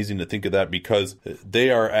 Seems amazing to think of that because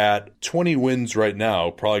they are at 20 wins right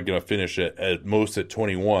now, probably going to finish at most at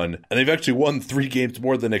 21, and they've actually won 3 3 games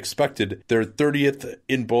more than expected. They're 30th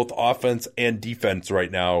in both offense and defense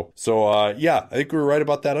right now. So, yeah, I think we were right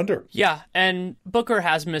about that under. Yeah, and Booker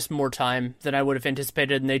has missed more time than I would have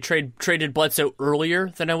anticipated, and they traded Bledsoe earlier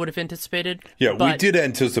than I would have anticipated. Yeah, we did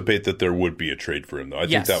anticipate that there would be a trade for him, though. I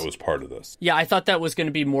Yes. think that was part of this. Yeah, I thought that was going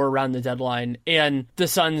to be more around the deadline. And the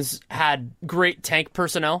Suns had great tank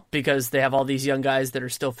personnel because they have all these young guys that are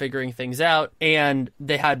still figuring things out. And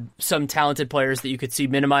they had some talented players that you could see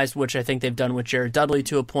minimized, which I think they've done with Jared Dudley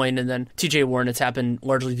to a point. And then TJ Warren, it's happened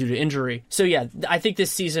largely due to injury. So yeah, I think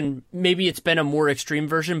this season, maybe it's been a more extreme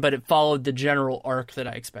version, but it followed the general arc that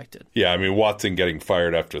I expected. Yeah, I mean, Watson getting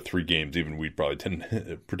fired after 3 games, even we probably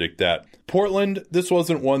didn't predict that. Portland, this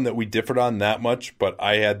wasn't one that we differed on that much, but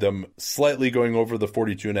I had them slightly going over the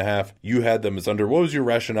 42.5. You had them as under. What was your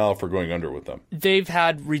rationale for going under with them? They've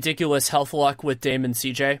had ridiculous health luck with Dame and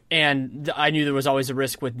CJ, and I knew there was always a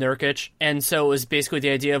risk with Nurkic, and so it was basically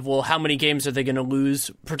the idea of, well, how many games are they going to lose,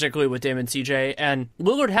 particularly with Dame and CJ, and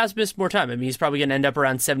Lillard has missed more time. I mean, he's probably going to end up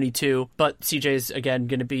around 72, but CJ's, again,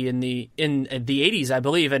 going to be in the 80s, I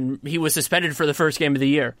believe, and he was suspended for the first game of the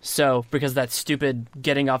year, so, because of that stupid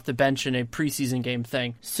getting off the bench in a preseason game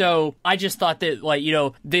thing. So, I just thought that, like, you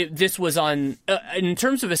know, this was on, in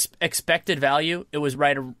terms of expected value, it was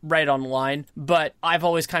right on the line, but I've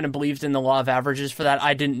always kind of believed in the law of averages for that.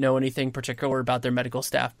 I didn't know anything particular about their medical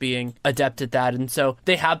staff being adept at that, and so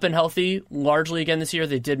they have been healthy largely again this year.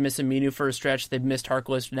 They did miss Aminu for a stretch. They've missed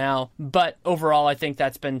Harkless now, but overall, I think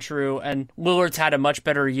that's been true, and Lillard's had a much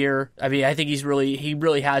better year. I mean, I think he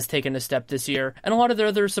really has taken a step this year, and a lot of their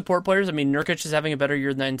other support players. I mean, Nurkic is having a better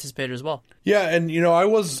year than I anticipated as well. Yeah, and, you know, I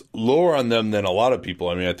was lower on them than a lot of people.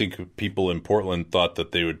 I mean, I think people in Portland thought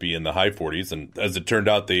that they would be in the high 40s, and as it turned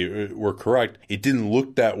out, they were correct. It didn't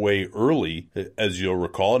look that way early, as you'll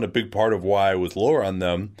recall, and a big part of why I was lower on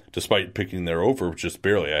them, despite picking their over just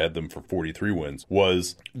barely, I had them for 43 wins,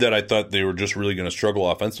 was that I thought they were just really going to struggle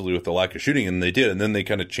offensively with the lack of shooting, and they did, and then they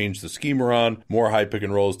kind of changed the scheme around, more high pick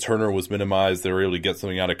and rolls, Turner was minimized, they were able to get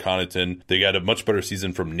something out of Connaughton, they got a much better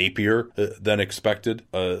season from Napier than expected,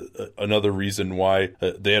 another reason why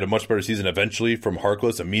they had a much better season eventually from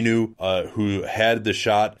Harkless. Aminu, who had the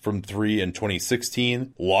shot from 3 in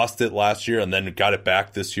 2016, lost it last year and then got it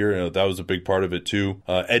back this year. You know, that was a big part of it too.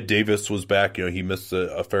 Ed Davis was back. You know, he missed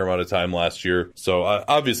a fair amount of time last year. So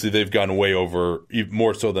obviously they've gone way over, even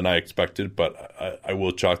more so than I expected, but I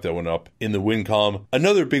will chalk that one up in the win column.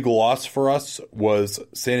 Another big loss for us was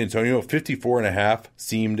San Antonio. 54.5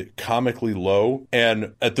 seemed comically low.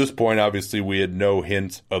 And at this point, obviously, we had no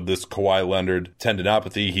hint of this Kawhi Leonard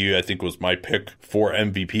tendinopathy. He, I think, was my pick for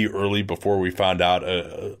MVP early before we found out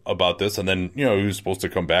about this. And then, you know, he was supposed to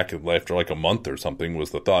come back after like a month or something,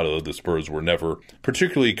 was the thought. Of the Spurs were never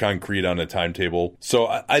particularly concrete on a timetable. So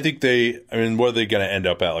I think what are they going to end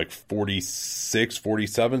up at? Like 46,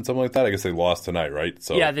 47, something like that? I guess they lost tonight, right?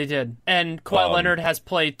 So yeah, they did. And Kawhi Leonard has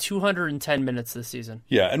played 210 minutes this season.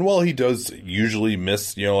 Yeah, and while he does usually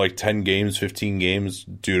miss, you know, like 10 games, 15 games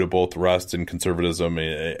due to both rest and conservatism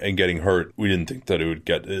and getting hurt, we didn't think that it would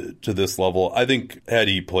get to this level. I think had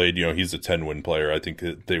he played, you know, he's a 10-win player. I think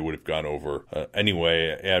that they would have gone over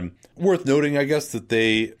anyway. And worth noting, I guess, that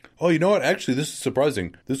they... Oh, you know what? Actually, this is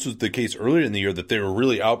surprising. This was the case earlier in the year that they were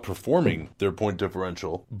really outperforming their point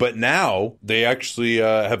differential. But now they actually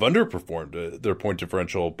have underperformed their point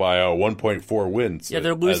differential by 1.4 wins. Yeah,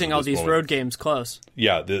 they're losing all these road games close.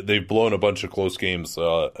 Yeah, they've blown a bunch of close games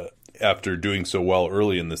after doing so well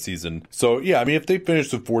early in the season. So, yeah, I mean, if they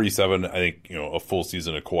finished with 47, I think, you know, a full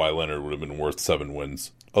season of Kawhi Leonard would have been worth 7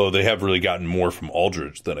 wins. Although they have really gotten more from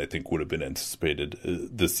Aldridge than I think would have been anticipated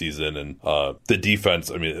this season. And the defense,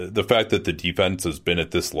 I mean, the fact that the defense has been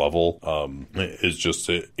at this level is just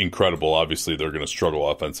incredible. Obviously, they're going to struggle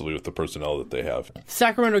offensively with the personnel that they have.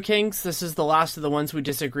 Sacramento Kings, this is the last of the ones we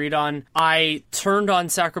disagreed on. I turned on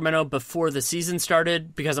Sacramento before the season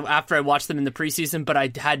started because after I watched them in the preseason, but I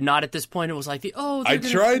had not at this point. It was like, I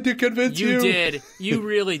tried to convince you. You did. You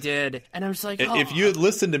really did. And I was like, if you had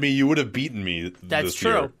listened to me, you would have beaten me. That's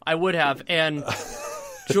true. Year. I would have. And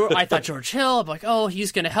I thought George Hill, I'm like,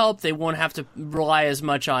 he's going to help. They won't have to rely as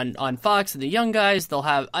much on Fox and the young guys. They'll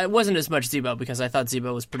have, it wasn't as much Zebo because I thought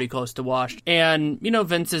Zebo was pretty close to washed. And, you know,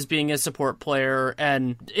 Vince is being a support player.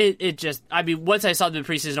 And it just, I mean, once I saw the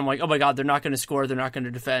preseason, I'm like, oh my God, they're not going to score. They're not going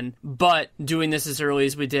to defend. But doing this as early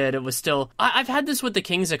as we did, it was still, I've had this with the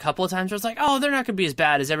Kings a couple of times where it's like, they're not going to be as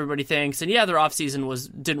bad as everybody thinks. And yeah, their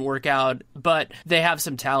offseason didn't work out, but they have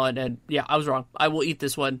some talent. And yeah, I was wrong. I will eat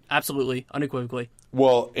this one. Absolutely. Unequivocally.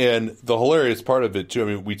 Well, and the hilarious part of it, too, I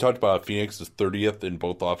mean, we talked about Phoenix is 30th in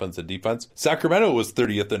both offense and defense. Sacramento was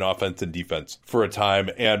 30th in offense and defense for a time,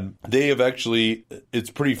 and they have actually, it's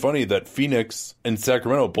pretty funny that Phoenix and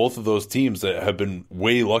Sacramento, both of those teams that have been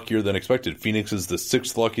way luckier than expected. Phoenix is the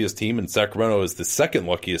 6th luckiest team, and Sacramento is the 2nd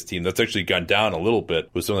luckiest team. That's actually gone down a little bit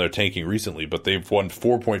with some of their tanking recently, but they've won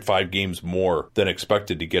 4.5 games more than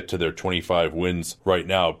expected to get to their 25 wins right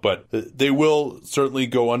now. But they will certainly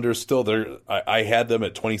go under still. I had them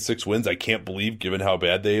at 26 wins. I can't believe, given how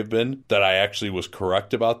bad they have been, that I actually was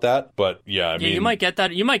correct about that. But yeah, I mean, you might get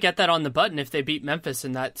that. You might get that on the button if they beat Memphis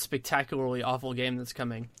in that spectacularly awful game that's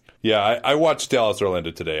coming. Yeah, I watched Dallas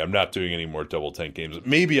Orlando today. I'm not doing any more double tank games.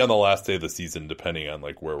 Maybe on the last day of the season, depending on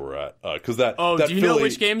like where we're at. Because that. Oh, that do you know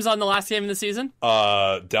which game's on the last game of the season?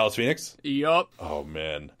 Dallas Phoenix. Yup. Oh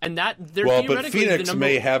man. And that they're but Phoenix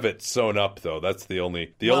may have it sewn up though. That's the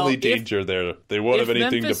only danger there. They won't have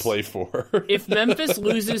anything to play for. If Memphis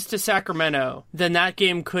loses to Sacramento, then that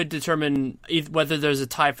game could determine whether there's a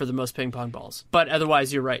tie for the most ping pong balls. But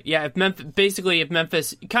otherwise, you're right. Yeah, if Memphis,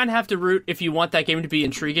 you kind of have to root if you want that game to be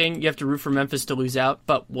intriguing. You have to root for Memphis to lose out,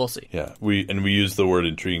 but we'll see. Yeah, we use the word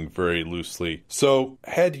intriguing very loosely. So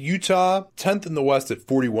had Utah 10th in the West at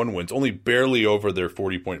 41 wins, only barely over their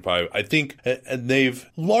 40.5. I think, and they've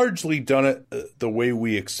largely done it the way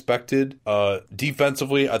we expected.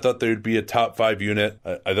 Defensively, I thought they would be a top 5 unit.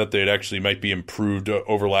 I thought they'd actually might be improved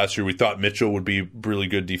over last year. We thought Mitchell would be really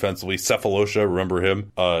good defensively. Cephalosha, remember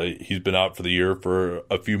him? He's been out for the year for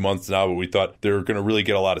a few months now, but we thought they were going to really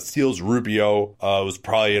get a lot of steals. Rubio was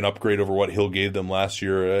probably an upgrade over what Hill gave them last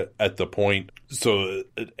year at the point. So,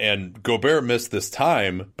 and Gobert missed this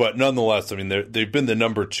time, but nonetheless, I mean, they've been the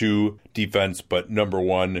number 2 defense, but number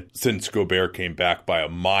 1 since Gobert came back by a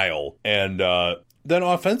mile. And then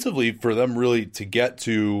offensively, for them really to get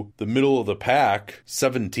to the middle of the pack,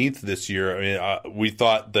 17th this year, I mean, we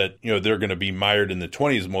thought that, they're going to be mired in the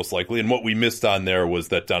 20s most likely. And what we missed on there was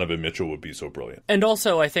that Donovan Mitchell would be so brilliant. And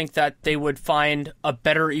also, I think that they would find a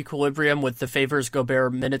better equilibrium with the Favors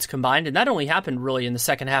Gobert minutes combined. And that only happened really in the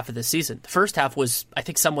second half of the season. The first half was, I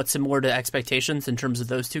think, somewhat similar to expectations in terms of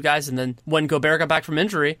those two guys. And then when Gobert got back from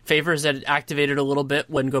injury, Favors had activated a little bit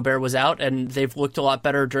when Gobert was out. And they've looked a lot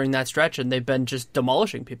better during that stretch. And they've been just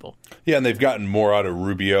demolishing people. Yeah, and they've gotten more out of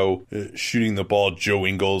Rubio shooting the ball. Joe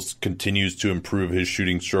Ingles continues to improve his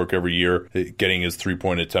shooting stroke every year, getting his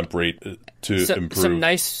 3-point attempt rate to improve. Some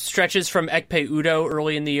nice stretches from Ekpe Udoh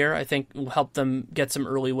early in the year, I think, will help them get some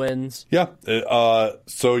early wins. Yeah.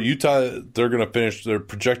 So Utah, they're going to finish, they're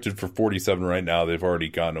projected for 47 right now. They've already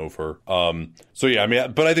gone over. So yeah, I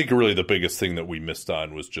mean, but I think really the biggest thing that we missed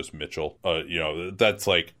on was just Mitchell. That's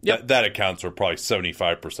like, that accounts for probably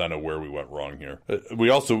 75% of where we went wrong here.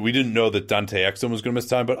 We didn't know that Dante Exum was going to miss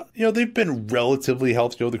time, but they've been relatively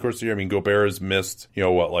healthy over the course of the year. I mean, Gobert has missed,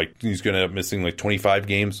 he's going to have missing like 25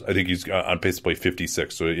 games. I think he's on pace to play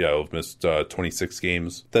 56. So yeah, he'll have missed 26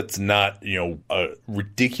 games. That's not, a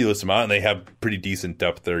ridiculous amount, and they have pretty decent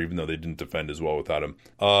depth there, even though they didn't defend as well without him.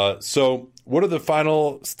 So what are the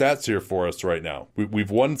final stats here for us right now? We've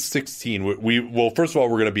won 16. Well, first of all,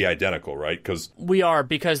 we're going to be identical, right?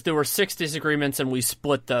 Because there were 6 disagreements and we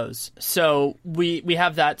split those. So we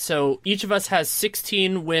have that. So each of us has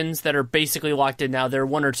 16 wins that are basically locked in now. There are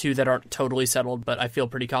 1 or 2 that aren't totally settled, but I feel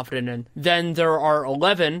pretty confident in. Then there are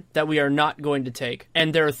 11 that we are not going to take.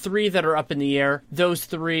 And there are 3 that are up in the air. Those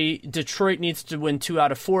 3, Detroit needs to win 2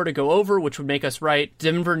 out of 4 to go over, which would make us right.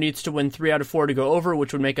 Denver needs to win 3 out of 4 to go over,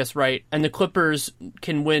 which would make us right. And the Clippers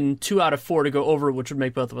can win 2 out of 4 to go over, which would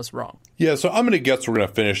make both of us wrong. Yeah, so I'm going to guess we're going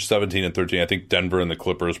to finish 17 and 13. I think Denver and the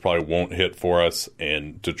Clippers probably won't hit for us,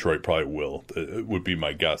 and Detroit probably will. It would be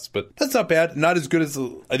my guess. But that's not bad. Not as good as,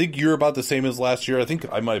 I think you're about the same as last year. I think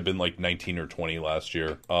I might have been like 19 or 20 last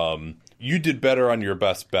year. You did better on your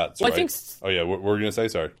best bets, right? I think. Oh yeah, what were you gonna say?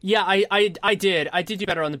 Sorry. Yeah, I did. I did do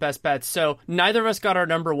better on the best bets. So neither of us got our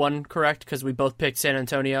number 1 correct because we both picked San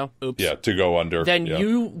Antonio. Oops. Yeah, to go under. Then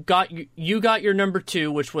you got your number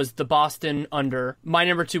 2, which was the Boston under. My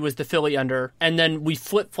number 2 was the Philly under, and then we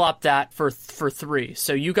flip flopped that for 3.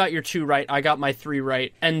 So you got your 2 right. I got my 3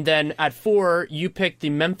 right, and then at 4 you picked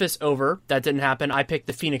the Memphis over. That didn't happen. I picked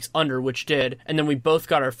the Phoenix under, which did, and then we both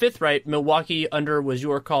got our 5th right. Milwaukee under was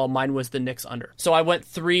your call. Mine was the Knicks under. So I went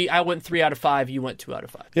 3 out of 5, you went 2 out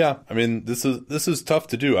of 5. Yeah, I mean, this is tough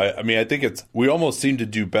to do. I mean, I think we almost seem to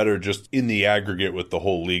do better just in the aggregate with the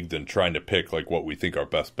whole league than trying to pick like what we think our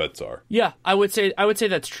best bets are. Yeah, I would say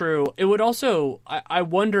that's true. It would also, I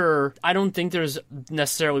wonder, I don't think there's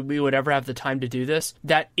necessarily we would ever have the time to do this,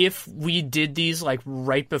 that if we did these like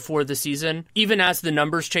right before the season, even as the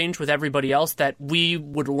numbers change with everybody else, that we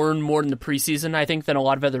would learn more in the preseason, I think, than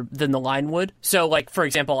the line would. So like, for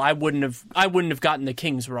example, I wouldn't have gotten the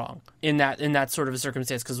Kings wrong in that sort of a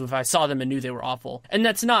circumstance, because if I saw them and knew they were awful, and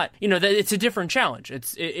that's not, that it's a different challenge.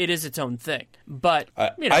 It is its own thing. But I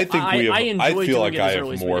think I feel like I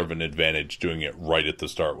have more of an advantage doing it right at the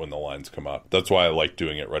start when the lines come out. That's why I like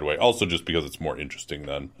doing it right away. Also, just because it's more interesting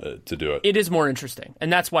then to do it. It is more interesting,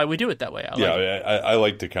 and that's why we do it that way. I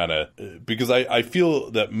like to kind of, because I feel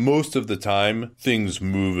that most of the time things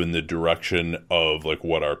move in the direction of like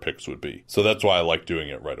what our picks would be. So that's why I like doing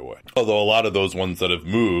it right away. Although a lot of those ones that have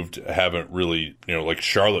moved haven't really, like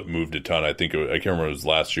Charlotte moved a ton. I can't remember if it was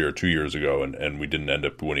last year or 2 years ago, and we didn't end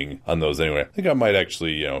up winning on those anyway. I think I might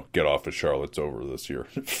actually, get off of Charlotte's over this year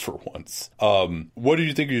for once. What do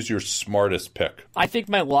you think is your smartest pick? I think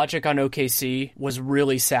my logic on OKC was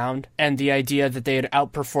really sound, and the idea that they had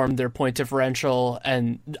outperformed their point differential,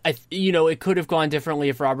 and it could have gone differently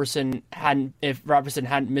if Robertson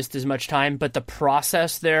hadn't missed as much time, but the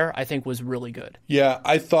process there I think was really good. Yeah,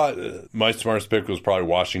 I thought my smartest pick was probably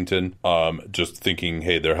Washington. Just thinking,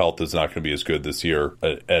 hey, their health is not going to be as good this year,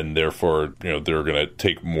 and therefore, they're going to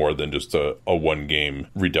take more than just a one-game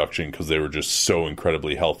reduction, because they were just so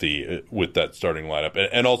incredibly healthy with that starting lineup,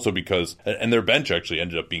 and also because their bench actually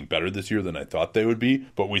ended up being better this year than I thought they would be.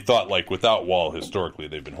 But we thought, like, without Wall, historically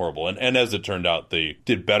they've been horrible, and as it turned out, they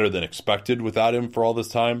did better than expected without him for all this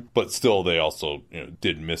time. But still, they also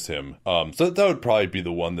did miss him. So that would probably be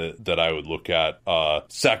the one that I would look at.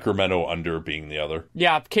 Sacramento under being the other.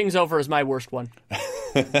 Yeah, Kings over is my worst one.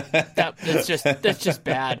 That's just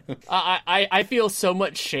bad. I feel so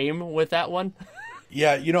much shame with that one.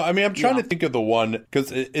 Yeah, I'm trying to think of the one,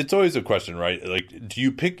 because it's always a question, right? Like, do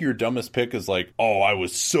you pick your dumbest pick as like, oh, I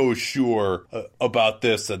was so sure about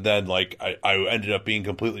this, and then like I ended up being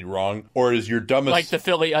completely wrong? Or is your dumbest, like the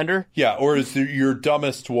Philly under? Yeah, or is your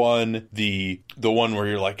dumbest one the one where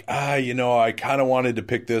you're like, I kind of wanted to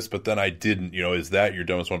pick this, but then I didn't. Is that your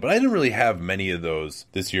dumbest one? But I didn't really have many of those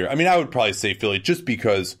this year. I mean, I would probably say Philly, just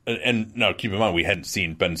because, and now keep in mind, we hadn't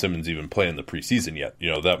seen Ben Simmons even play in the preseason yet.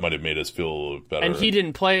 That might have made us feel a little better. And he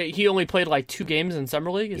didn't play. He only played like 2 games in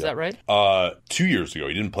Summer League. Is that right? 2 years ago.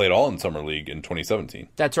 He didn't play at all in Summer League in 2017.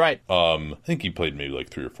 That's right. I think he played maybe like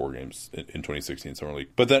 3 or 4 games in 2016 Summer League.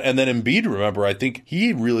 But then Embiid, remember, I think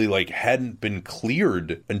he really like hadn't been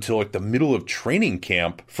cleared until like the middle of training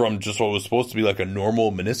camp from just what was supposed to be like a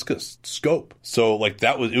normal meniscus scope. So like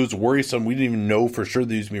it was worrisome. We didn't even know for sure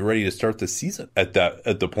that he was going to be ready to start the season at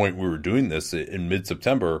the point we were doing this in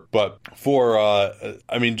mid-September. But for I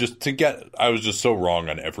was just so wrong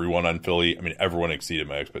on everyone on Philly. I mean, everyone exceeded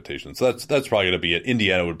my expectations. So that's probably going to be it.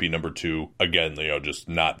 Indiana would be number 2. Again, just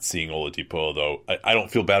not seeing Oladipo, though. I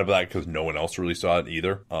don't feel bad about that because no one else really saw it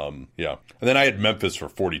either. Yeah. And then I had Memphis for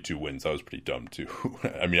 42 wins. That was pretty dumb, too.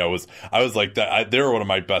 I mean, I was like that. They were one of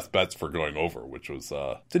my best bets for going over, which was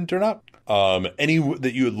didn't turn out. Any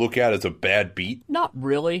that you would look at as a bad beat? Not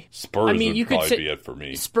really. Spurs would probably be it for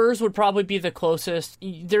me. Spurs would probably be the closest.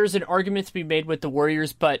 There's an argument to be made with the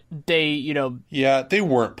Warriors, but they, Yeah, they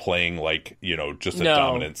weren't playing like, just a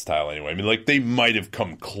dominant style anyway. I mean, like, they might have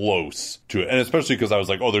come close to it. And especially because I was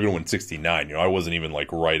like, oh, they're going to win 69. I wasn't even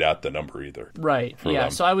like right at the number either. Right. Yeah.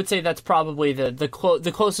 Them. So I would say that's probably the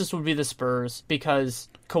closest would be the Spurs, because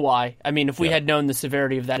Kawhi. I mean, if we had known the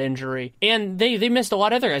severity of that injury, and they missed a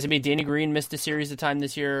lot of other guys. I mean, Danny Green missed a series of time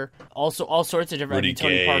this year. Also, all sorts of different. Rudy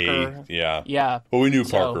Tony Gay, Parker. Yeah. Well, we knew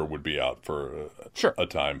Parker would be out for a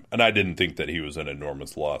time, and I didn't think that he was an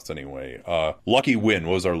enormous loss anyway. Lucky win.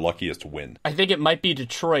 What was our luckiest win? I think it might be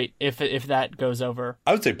Detroit if that goes over.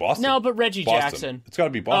 I would say Boston. No, but Reggie Jackson. It's got to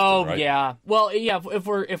be Boston, right? Oh yeah. Well, yeah. If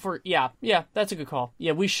we're yeah, that's a good call.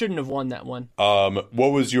 Yeah, we shouldn't have won that one.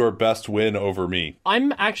 What was your best win over me?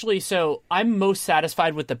 I'm most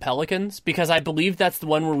satisfied with the Pelicans, because I believe that's the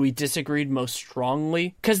one where we disagreed most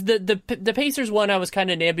strongly. Because the Pacers one, I was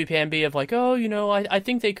kind of namby-pamby of like, I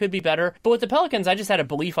think they could be better. But with the Pelicans, I just had a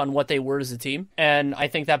belief on what they were as a team, and I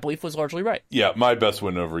think that belief was largely right. Yeah, my best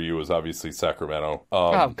win over you was obviously Sacramento.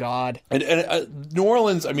 Oh God. And New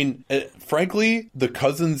Orleans. I mean, frankly, the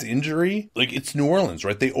Cousins injury, like, it's New Orleans,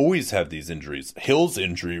 right? They always have these injuries. Hill's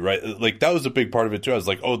injury, right? Like, that was a big part of it too. I was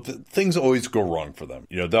like, oh, things always go wrong for them.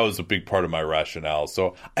 that was a big part of my rationale.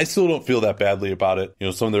 So I still don't feel that badly about it.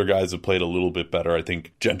 Some of their guys have played a little bit better. I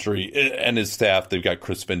think Gentry and his staff, they've got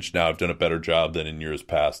Chris Finch now, have done a better job than in years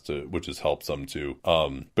past, which has helped some too.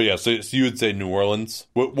 But yeah, so you would say New Orleans.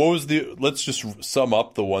 What was let's just sum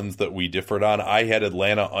up the ones that we differed on. I had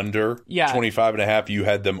Atlanta under 25.5. You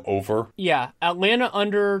had them over. Yeah, Atlanta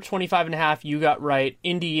under 25.5. You got right.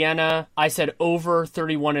 Indiana, I said over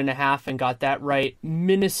 31.5 and got that right.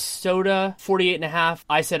 Minnesota 48.5.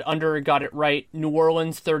 I said under and got it right. New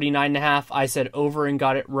Orleans 39.5. I said over and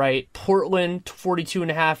got it right. Portland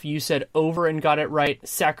 42.5. You said over and got it right.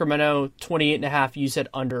 Sacramento 28.5. You said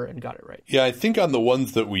under and got it right. Yeah, I think on the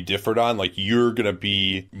ones that we differed on, like you're going to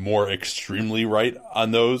be more extremely right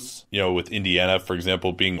on those. With Indiana, for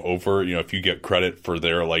example, being over, if you get credit for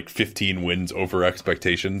their like 15 wins over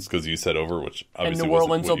expectations, because you said over, which obviously and New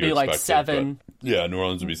Orleans will be like 7. Yeah, New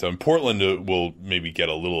Orleans will be 7. Portland will maybe get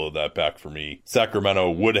a little of that back for me. Sacramento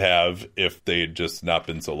would have if they had just not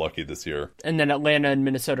been so lucky this year. And then Atlanta and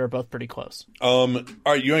Minnesota are both pretty close. All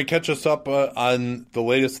right, you want to catch us up on the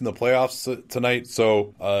latest in the playoffs tonight?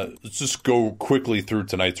 So let's just go quickly through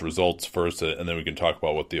tonight's results first, and then we can talk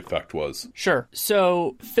about what the effect was. Sure.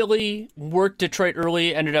 So Philly worked Detroit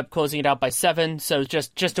early, ended up closing it out by 7, so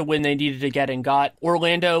just a win they needed to get and got.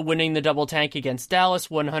 Orlando winning the double tank against Dallas,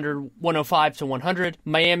 105-100.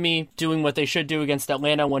 Miami doing what they should do against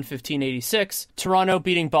Atlanta, 115-86. Toronto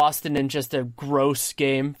beating Boston in just a gross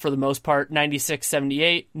game for the most part,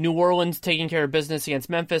 96-78. New Orleans taking care of business against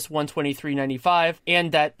Memphis, 123-95.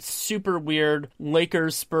 And that super weird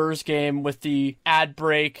Lakers-Spurs game with the ad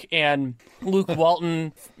break and Luke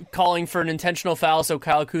Walton calling for an intentional foul so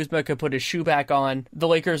Kyle Kuzma could put his shoe back on. The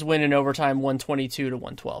Lakers win in overtime,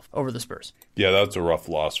 122-112 over the Spurs. Yeah, that's a rough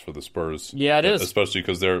loss for the Spurs. Yeah, it is. Especially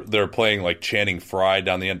because they're playing like Channing Frye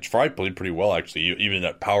down the end. Frye played pretty well, actually, even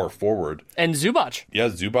at power forward. And Zubac. Yeah,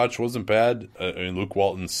 Zubac wasn't bad. Luke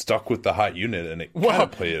Walton stuck with the hot unit, and it kind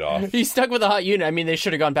of played it off. He stuck with the hot unit. I mean, they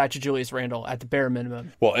should have gone back to Julius Randle at the bare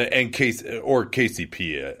minimum. Well, and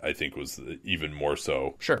KCP, I think, was even more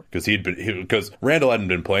so. Sure. Because Randle hadn't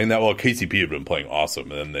been playing that well. KCP had been playing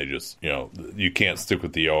awesome, and then they just, you can't stick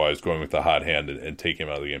with the I was going with the hot hand and take him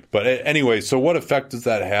out of the game. But anyway, so what effect does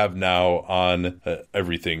that have now on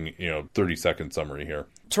everything? 30-second summary here.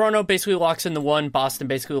 Toronto basically locks in the 1. Boston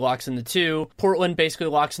basically locks in the 2. Portland basically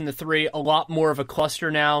locks in the 3. A lot more of a cluster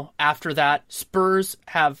now. After that, Spurs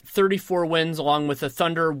have 34 wins along with the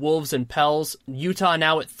Thunder, Wolves, and Pels. Utah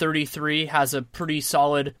now at 33 has a pretty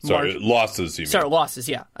solid margin. Losses, you mean. Sorry, losses,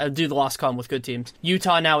 yeah. I do the loss column with good teams.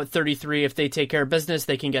 Utah now at 33. If they take care of business,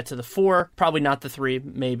 they can get to the 4. Probably not the 3,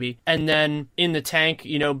 maybe. And then in the tank,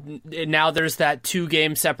 now there's that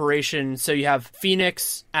 2-game separation. So you have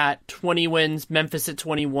Phoenix at 20 wins, Memphis at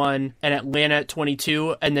 21, and Atlanta at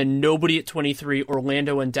 22, and then nobody at 23,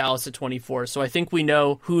 Orlando and Dallas at 24. So I think we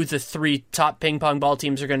know who the 3 top ping pong ball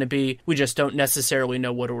teams are going to be. We just don't necessarily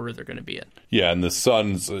know what order they're going to be in. Yeah, and the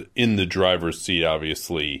Suns in the driver's seat,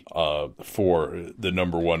 obviously, for the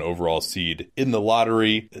number 1 overall seed in the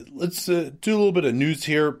lottery. Let's do a little bit of news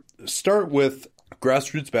here. Start with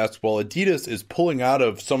grassroots basketball. Adidas is pulling out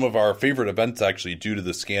of some of our favorite events, actually, due to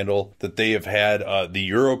the scandal that they have had. The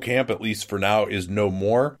Euro Camp, at least for now, is no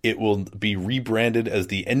more. It will be rebranded as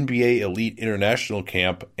the NBA Elite International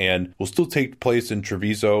Camp and will still take place in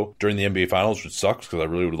Treviso during the NBA Finals, which sucks because I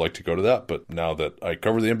really would like to go to that. But now that I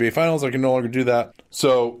cover the NBA Finals, I can no longer do that.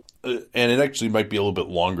 So and it actually might be a little bit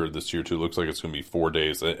longer this year, too. It looks like it's going to be 4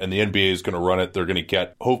 days. And the NBA is going to run it. They're going to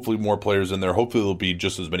get, hopefully, more players in there. Hopefully, there'll be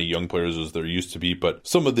just as many young players as there used to be. But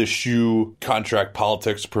some of the shoe contract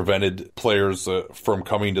politics prevented players from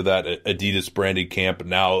coming to that Adidas-branded camp.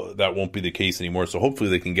 Now, that won't be the case anymore. So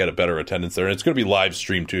hopefully, they can get a better attendance there. And it's going to be live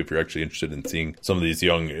streamed, too, if you're actually interested in seeing some of these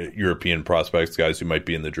young European prospects, guys who might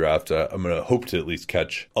be in the draft. I'm going to hope to at least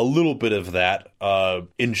catch a little bit of that.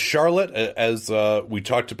 In Charlotte, as we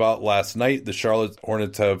talked about last night, the Charlotte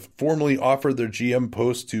Hornets have formally offered their GM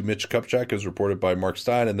post to Mitch Kupchak, as reported by Mark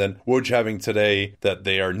Stein, and then Woj having today that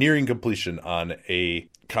they are nearing completion on a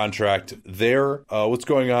contract there. What's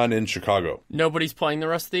going on in Chicago? Nobody's playing the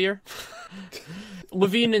rest of the year?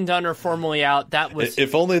 Levine and Dunn are formally out. That was,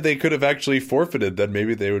 if only they could have actually forfeited, then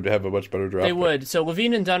maybe they would have a much better draft. They would. So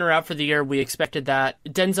Levine and Dunn are out for the year. We expected that.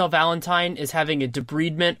 Denzel Valentine is having a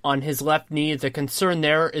debridement on his left knee. The concern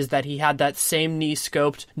there is that he had that same knee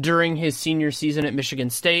scoped during his senior season at Michigan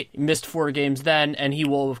State. He missed 4 games then, and he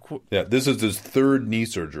will. Yeah, this is his 3rd knee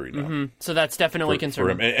surgery now. Mm-hmm. So that's definitely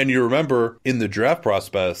concerning. For him. And you remember in the draft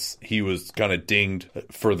prospectus, he was kind of dinged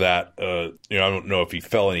for that. I don't know if he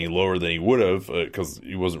fell any lower than he would have, because because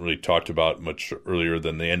he wasn't really talked about much earlier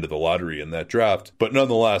than the end of the lottery in that draft. But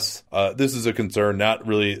nonetheless, this is a concern. Not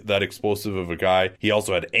really that explosive of a guy. He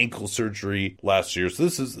also had ankle surgery last year. So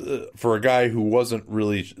this is for a guy who wasn't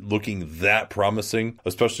really looking that promising,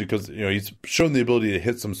 especially because, he's shown the ability to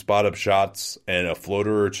hit some spot up shots and a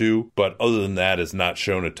floater or two. But other than that, has not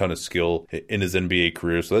shown a ton of skill in his NBA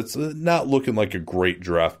career. So that's not looking like a great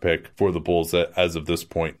draft pick for the Bulls as of this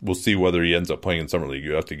point. We'll see whether he ends up playing in Summer League.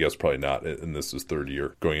 You have to guess probably not. And this is third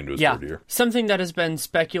year, going into his third year. Something that has been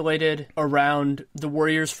speculated around the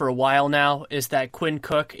Warriors for a while now is that Quinn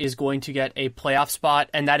Cook is going to get a playoff spot.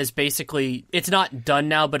 And that is basically, it's not done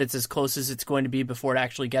now, but it's as close as it's going to be before it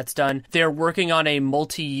actually gets done. They're working on a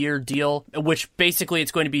multi-year deal, which basically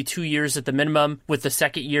it's going to be 2 years at the minimum, with the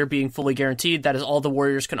second year being fully guaranteed. That is all the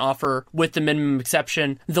Warriors can offer, with the minimum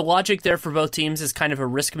exception. The logic there for both teams is kind of a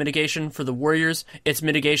risk mitigation. For the Warriors, it's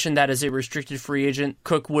mitigation that as a restricted free agent,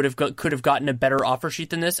 Cook could have gotten a better offer sheet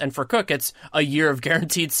than this. And for Cook, it's a year of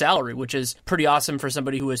guaranteed salary, which is pretty awesome for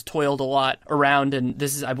somebody who has toiled a lot around. And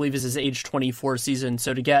this is, I believe, is his age 24 season.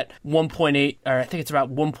 So to get 1.8, or I think it's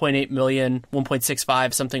about 1.8 million,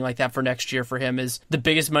 1.65, something like that for next year for him is the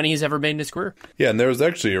biggest money he's ever made in his career. Yeah, and there was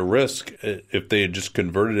actually a risk if they had just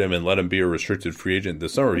converted him and let him be a restricted free agent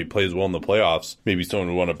this summer. If he plays well in the playoffs, maybe someone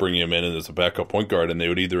would want to bring him in as a backup point guard, and they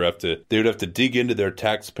would have to dig into their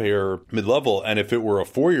taxpayer mid-level. And if it were a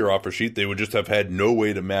 4-year offer sheet, they would just have had no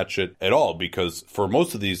way to match it at all, because for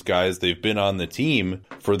most of these guys, they've been on the team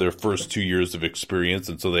for their first 2 years of experience,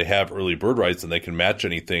 and so they have early bird rights and they can match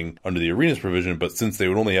anything under the arenas provision. But since they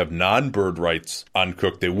would only have non-bird rights on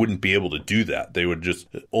Cook, they wouldn't be able to do that. They would just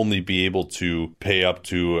only be able to pay up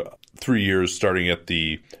to 3 years starting at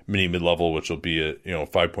the mid-level, which will be at,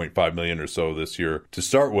 $5.5 million or so this year to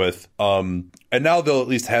start with. And now they'll at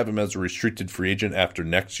least have him as a restricted free agent after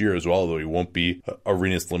next year as well, although he won't be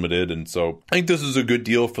arenas limited. And so I think this is a good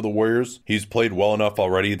deal for the Warriors. He's played well enough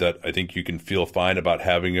already that I think you can feel fine about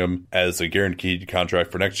having him as a guaranteed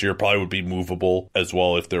contract for next year. Probably would be movable as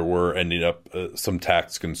well if there were ending up some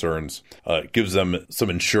tax concerns. It gives them some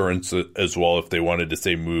insurance as well if they wanted to,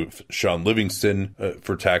 say, move Sean Livingston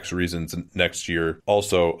for tax reasons next year.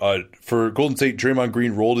 Also, for Golden State, Draymond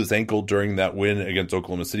Green rolled his ankle during that win against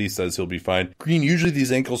Oklahoma City, says he'll be fine. Green, usually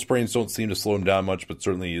these ankle sprains don't seem to slow him down much, but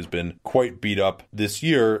certainly he's been quite beat up this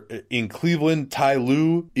year. In Cleveland, Ty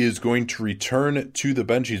Lue is going to return to the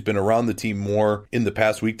bench. He's been around the team more in the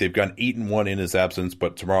past week. They've gone 8-1 in his absence,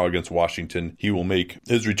 but tomorrow against Washington, he will make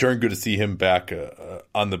his return. Good to see him back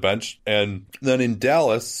on the bench. And then in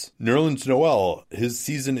Dallas, Nerlens Noel, his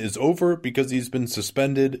season is over because he's been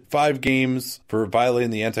suspended 5 games for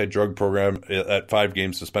violating the anti-drug program. That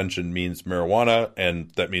 5-game suspension means marijuana,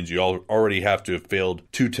 and that means you already have to have failed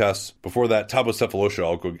 2 tests before that. Thabo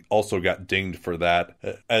Sefolosha also got dinged for that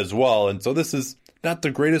as well. And so this is not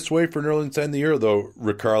the greatest way for Nerlens to end the year, though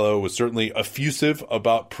Rick Carlisle was certainly effusive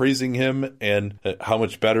about praising him and how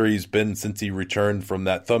much better he's been since he returned from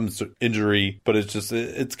that thumb injury. But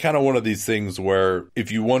it's kind of one of these things where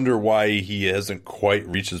if you wonder why he hasn't quite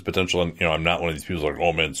reached his potential, and, I'm not one of these people like,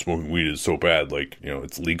 oh man, smoking weed is so bad. Like,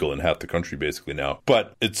 it's legal in half the country basically now.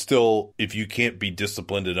 But it's still, if you can't be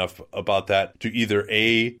disciplined enough about that to either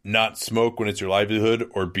A, not smoke when it's your livelihood,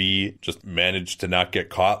 or B, just manage to not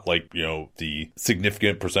get caught, like, the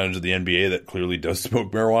significant percentage of the NBA that clearly does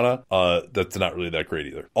smoke marijuana, that's not really that great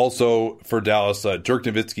either. Also, for Dallas, Dirk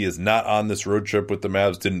Nowitzki is not on this road trip with the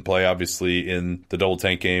Mavs, didn't play, obviously, in the double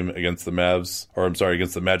tank game against the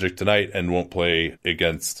against the Magic tonight, and won't play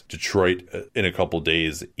against Detroit in a couple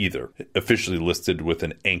days either. Officially listed with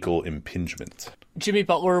an ankle impingement. Jimmy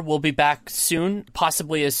Butler will be back soon,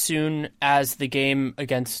 possibly as soon as the game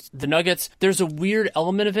against the Nuggets. There's a weird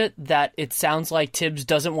element of it that it sounds like Tibbs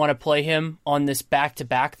doesn't want to play him on this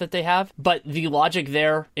back-to-back that they have. But the logic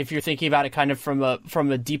there, if you're thinking about it kind of from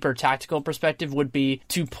a deeper tactical perspective, would be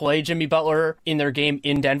to play Jimmy Butler in their game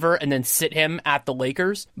in Denver and then sit him at the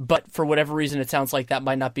Lakers. But for whatever reason, it sounds like that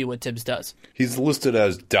might not be what Tibbs does. He's listed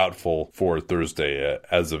as doubtful for Thursday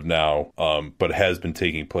as of now, but has been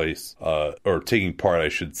taking part, I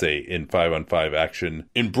should say, in 5-on-5 action.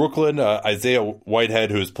 In Brooklyn, Isaiah Whitehead,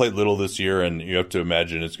 who has played little this year, and you have to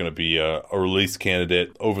imagine is going to be a release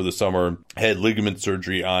candidate over the summer, had ligament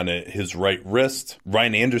surgery on his right wrist.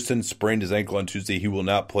 Ryan Anderson sprained his ankle on Tuesday. He will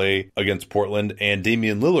not play against Portland. And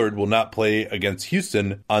Damian Lillard will not play against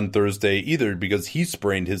Houston on Thursday either because he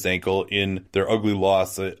sprained his ankle in their ugly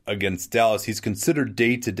loss against Dallas. He's considered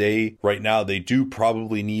day-to-day right now. They do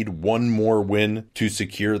probably need one more win to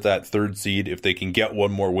secure that 3rd seed. If they can get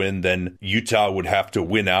one more win, then Utah would have to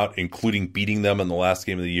win out, including beating them in the last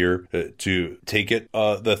game of the year to take it,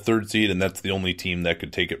 the 3rd seed, and that's the only team that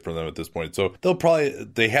could take it from them at this point. So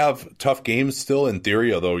they have tough games still in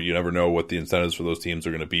theory, although you never know what the incentives for those teams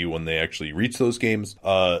are going to be when they actually reach those games.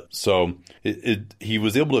 So he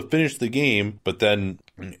was able to finish the game, but then,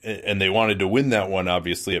 and they wanted to win that one.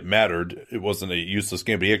 Obviously it mattered. It wasn't a useless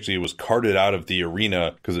game, but he actually was carted out of the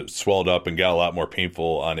arena because it swelled up and got a lot more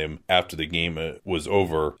painful on him after the game was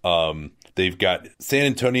over. They've got San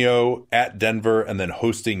Antonio at Denver and then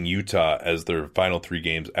hosting Utah as their final 3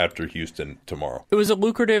 games after Houston tomorrow. It was a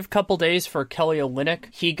lucrative couple days for Kelly Olynyk.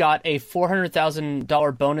 He got a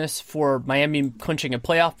 $400,000 bonus for Miami clinching a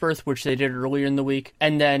playoff berth, which they did earlier in the week.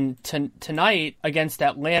 And then tonight against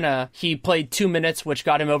Atlanta, he played 2 minutes, which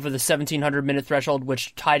got him over the 1,700 minute threshold,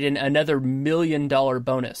 which tied in another $1 million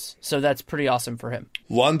bonus. So that's pretty awesome for him.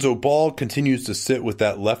 Lonzo Ball continues to sit with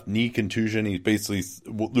that left knee contusion. He's basically,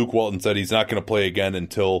 Luke Walton said he's not going to play again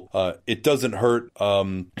until it doesn't hurt.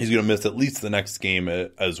 He's going to miss at least the next game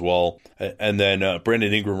as well. And then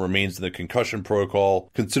Brandon Ingram remains in the concussion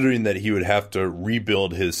protocol. Considering that he would have to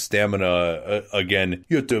rebuild his stamina again,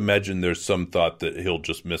 you have to imagine there's some thought that he'll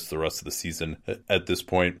just miss the rest of the season at this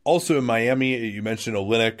point. Also in Miami, you mentioned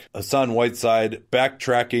Olynyk. Hassan Whiteside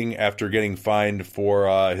backtracking after getting fined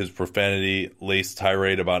for his profanity-laced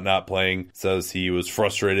tirade about not playing. Says he was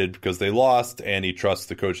frustrated because they lost and he trusts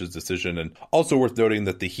the coach's decision. And also worth noting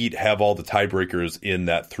that the Heat have all the tiebreakers in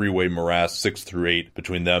that 3-way morass, 6-8,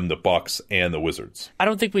 between them, the Bucks, and the Wizards. I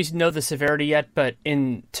don't think we know the severity yet, but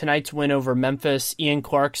in tonight's win over Memphis, Ian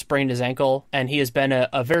Clark sprained his ankle, and he has been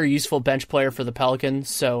a very useful bench player for the Pelicans.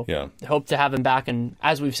 So hope to have him back. And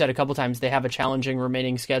as we've said a couple times, they have a challenging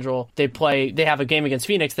remaining schedule. They have a game against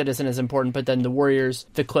Phoenix that isn't as important, but then the Warriors,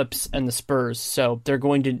 the Clips, and the Spurs. So they're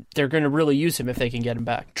going to really use him if they can get him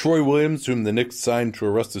back. Troy Williams, whom the Knicks signed to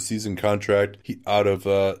a rest of season contract out of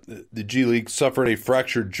the G League, suffered a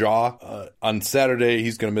fractured jaw on Saturday.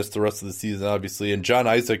 He's going to miss the rest of the season, obviously. And John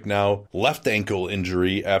Isaac now left ankle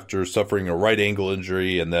injury after suffering a right ankle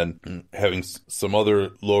injury and then having some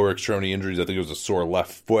other lower extremity injuries. I think it was a sore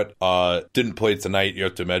left foot. Didn't play tonight. You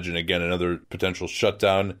have to imagine, again, another potential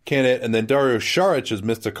shutdown candidate. And then Dario Saric has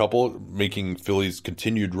missed a couple, making Philly's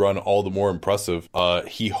continued run all the more impressive.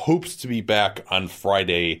 He hopes to be back on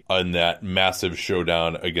Friday on that massive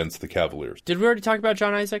showdown against the Cavaliers. Did we already talk about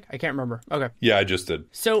John Isaac? I can't remember. Okay. Yeah, I just did.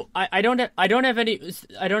 So I don't have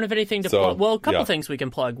anything to plug. Well, a couple things we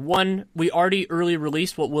can plug. One, we already early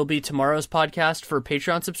released what will be tomorrow's podcast for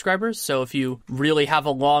Patreon subscribers. So if you really have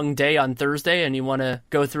a long day on Thursday and you want to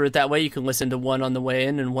go through it that way, you can listen to one on the way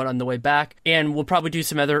in and one on the way back. And we'll probably do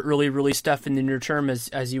some other early release stuff in the near term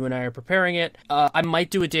as you and I are preparing it. I might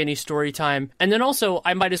do a Danny story time. And then also,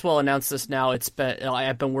 I might as well announce this now.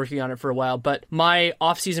 I've been working on it for a while, but my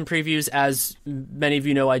off-season previews, as many of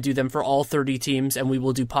you know, I do them for all 30 teams, and we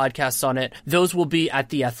will do podcasts on it. Those will be at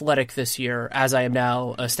The Athletic this year, as I am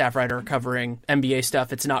now a staff writer covering NBA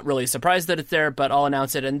stuff. It's not really a surprise that it's there, but I'll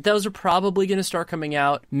announce it. And those are probably going to start coming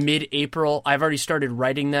out mid-April. I've already started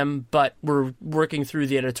writing them, but we're working through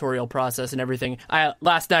the editorial process and everything.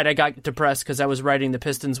 Last night I got depressed because I was writing the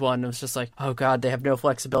Pistons one. It was just like, oh God, they have no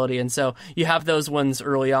flexibility. And so you have those ones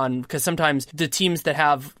early on, because sometimes the teams that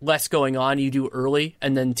have less going on, you do early,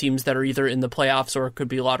 and then teams that are either in the playoffs or it could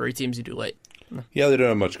be lottery teams, you do late. Yeah, they don't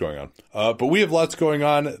have much going on. But we have lots going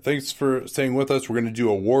on. Thanks for staying with us. We're going to do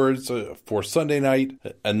awards for Sunday night,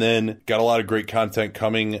 and then got a lot of great content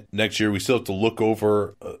coming next year. We still have to look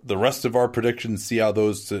over the rest of our predictions, see how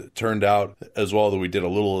those turned out as well, though we did a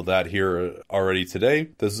little of that here already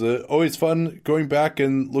today. This is always fun going back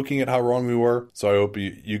and looking at how wrong we were. So I hope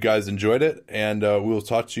you guys enjoyed it, and we will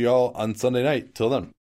talk to you all on Sunday night. Till then.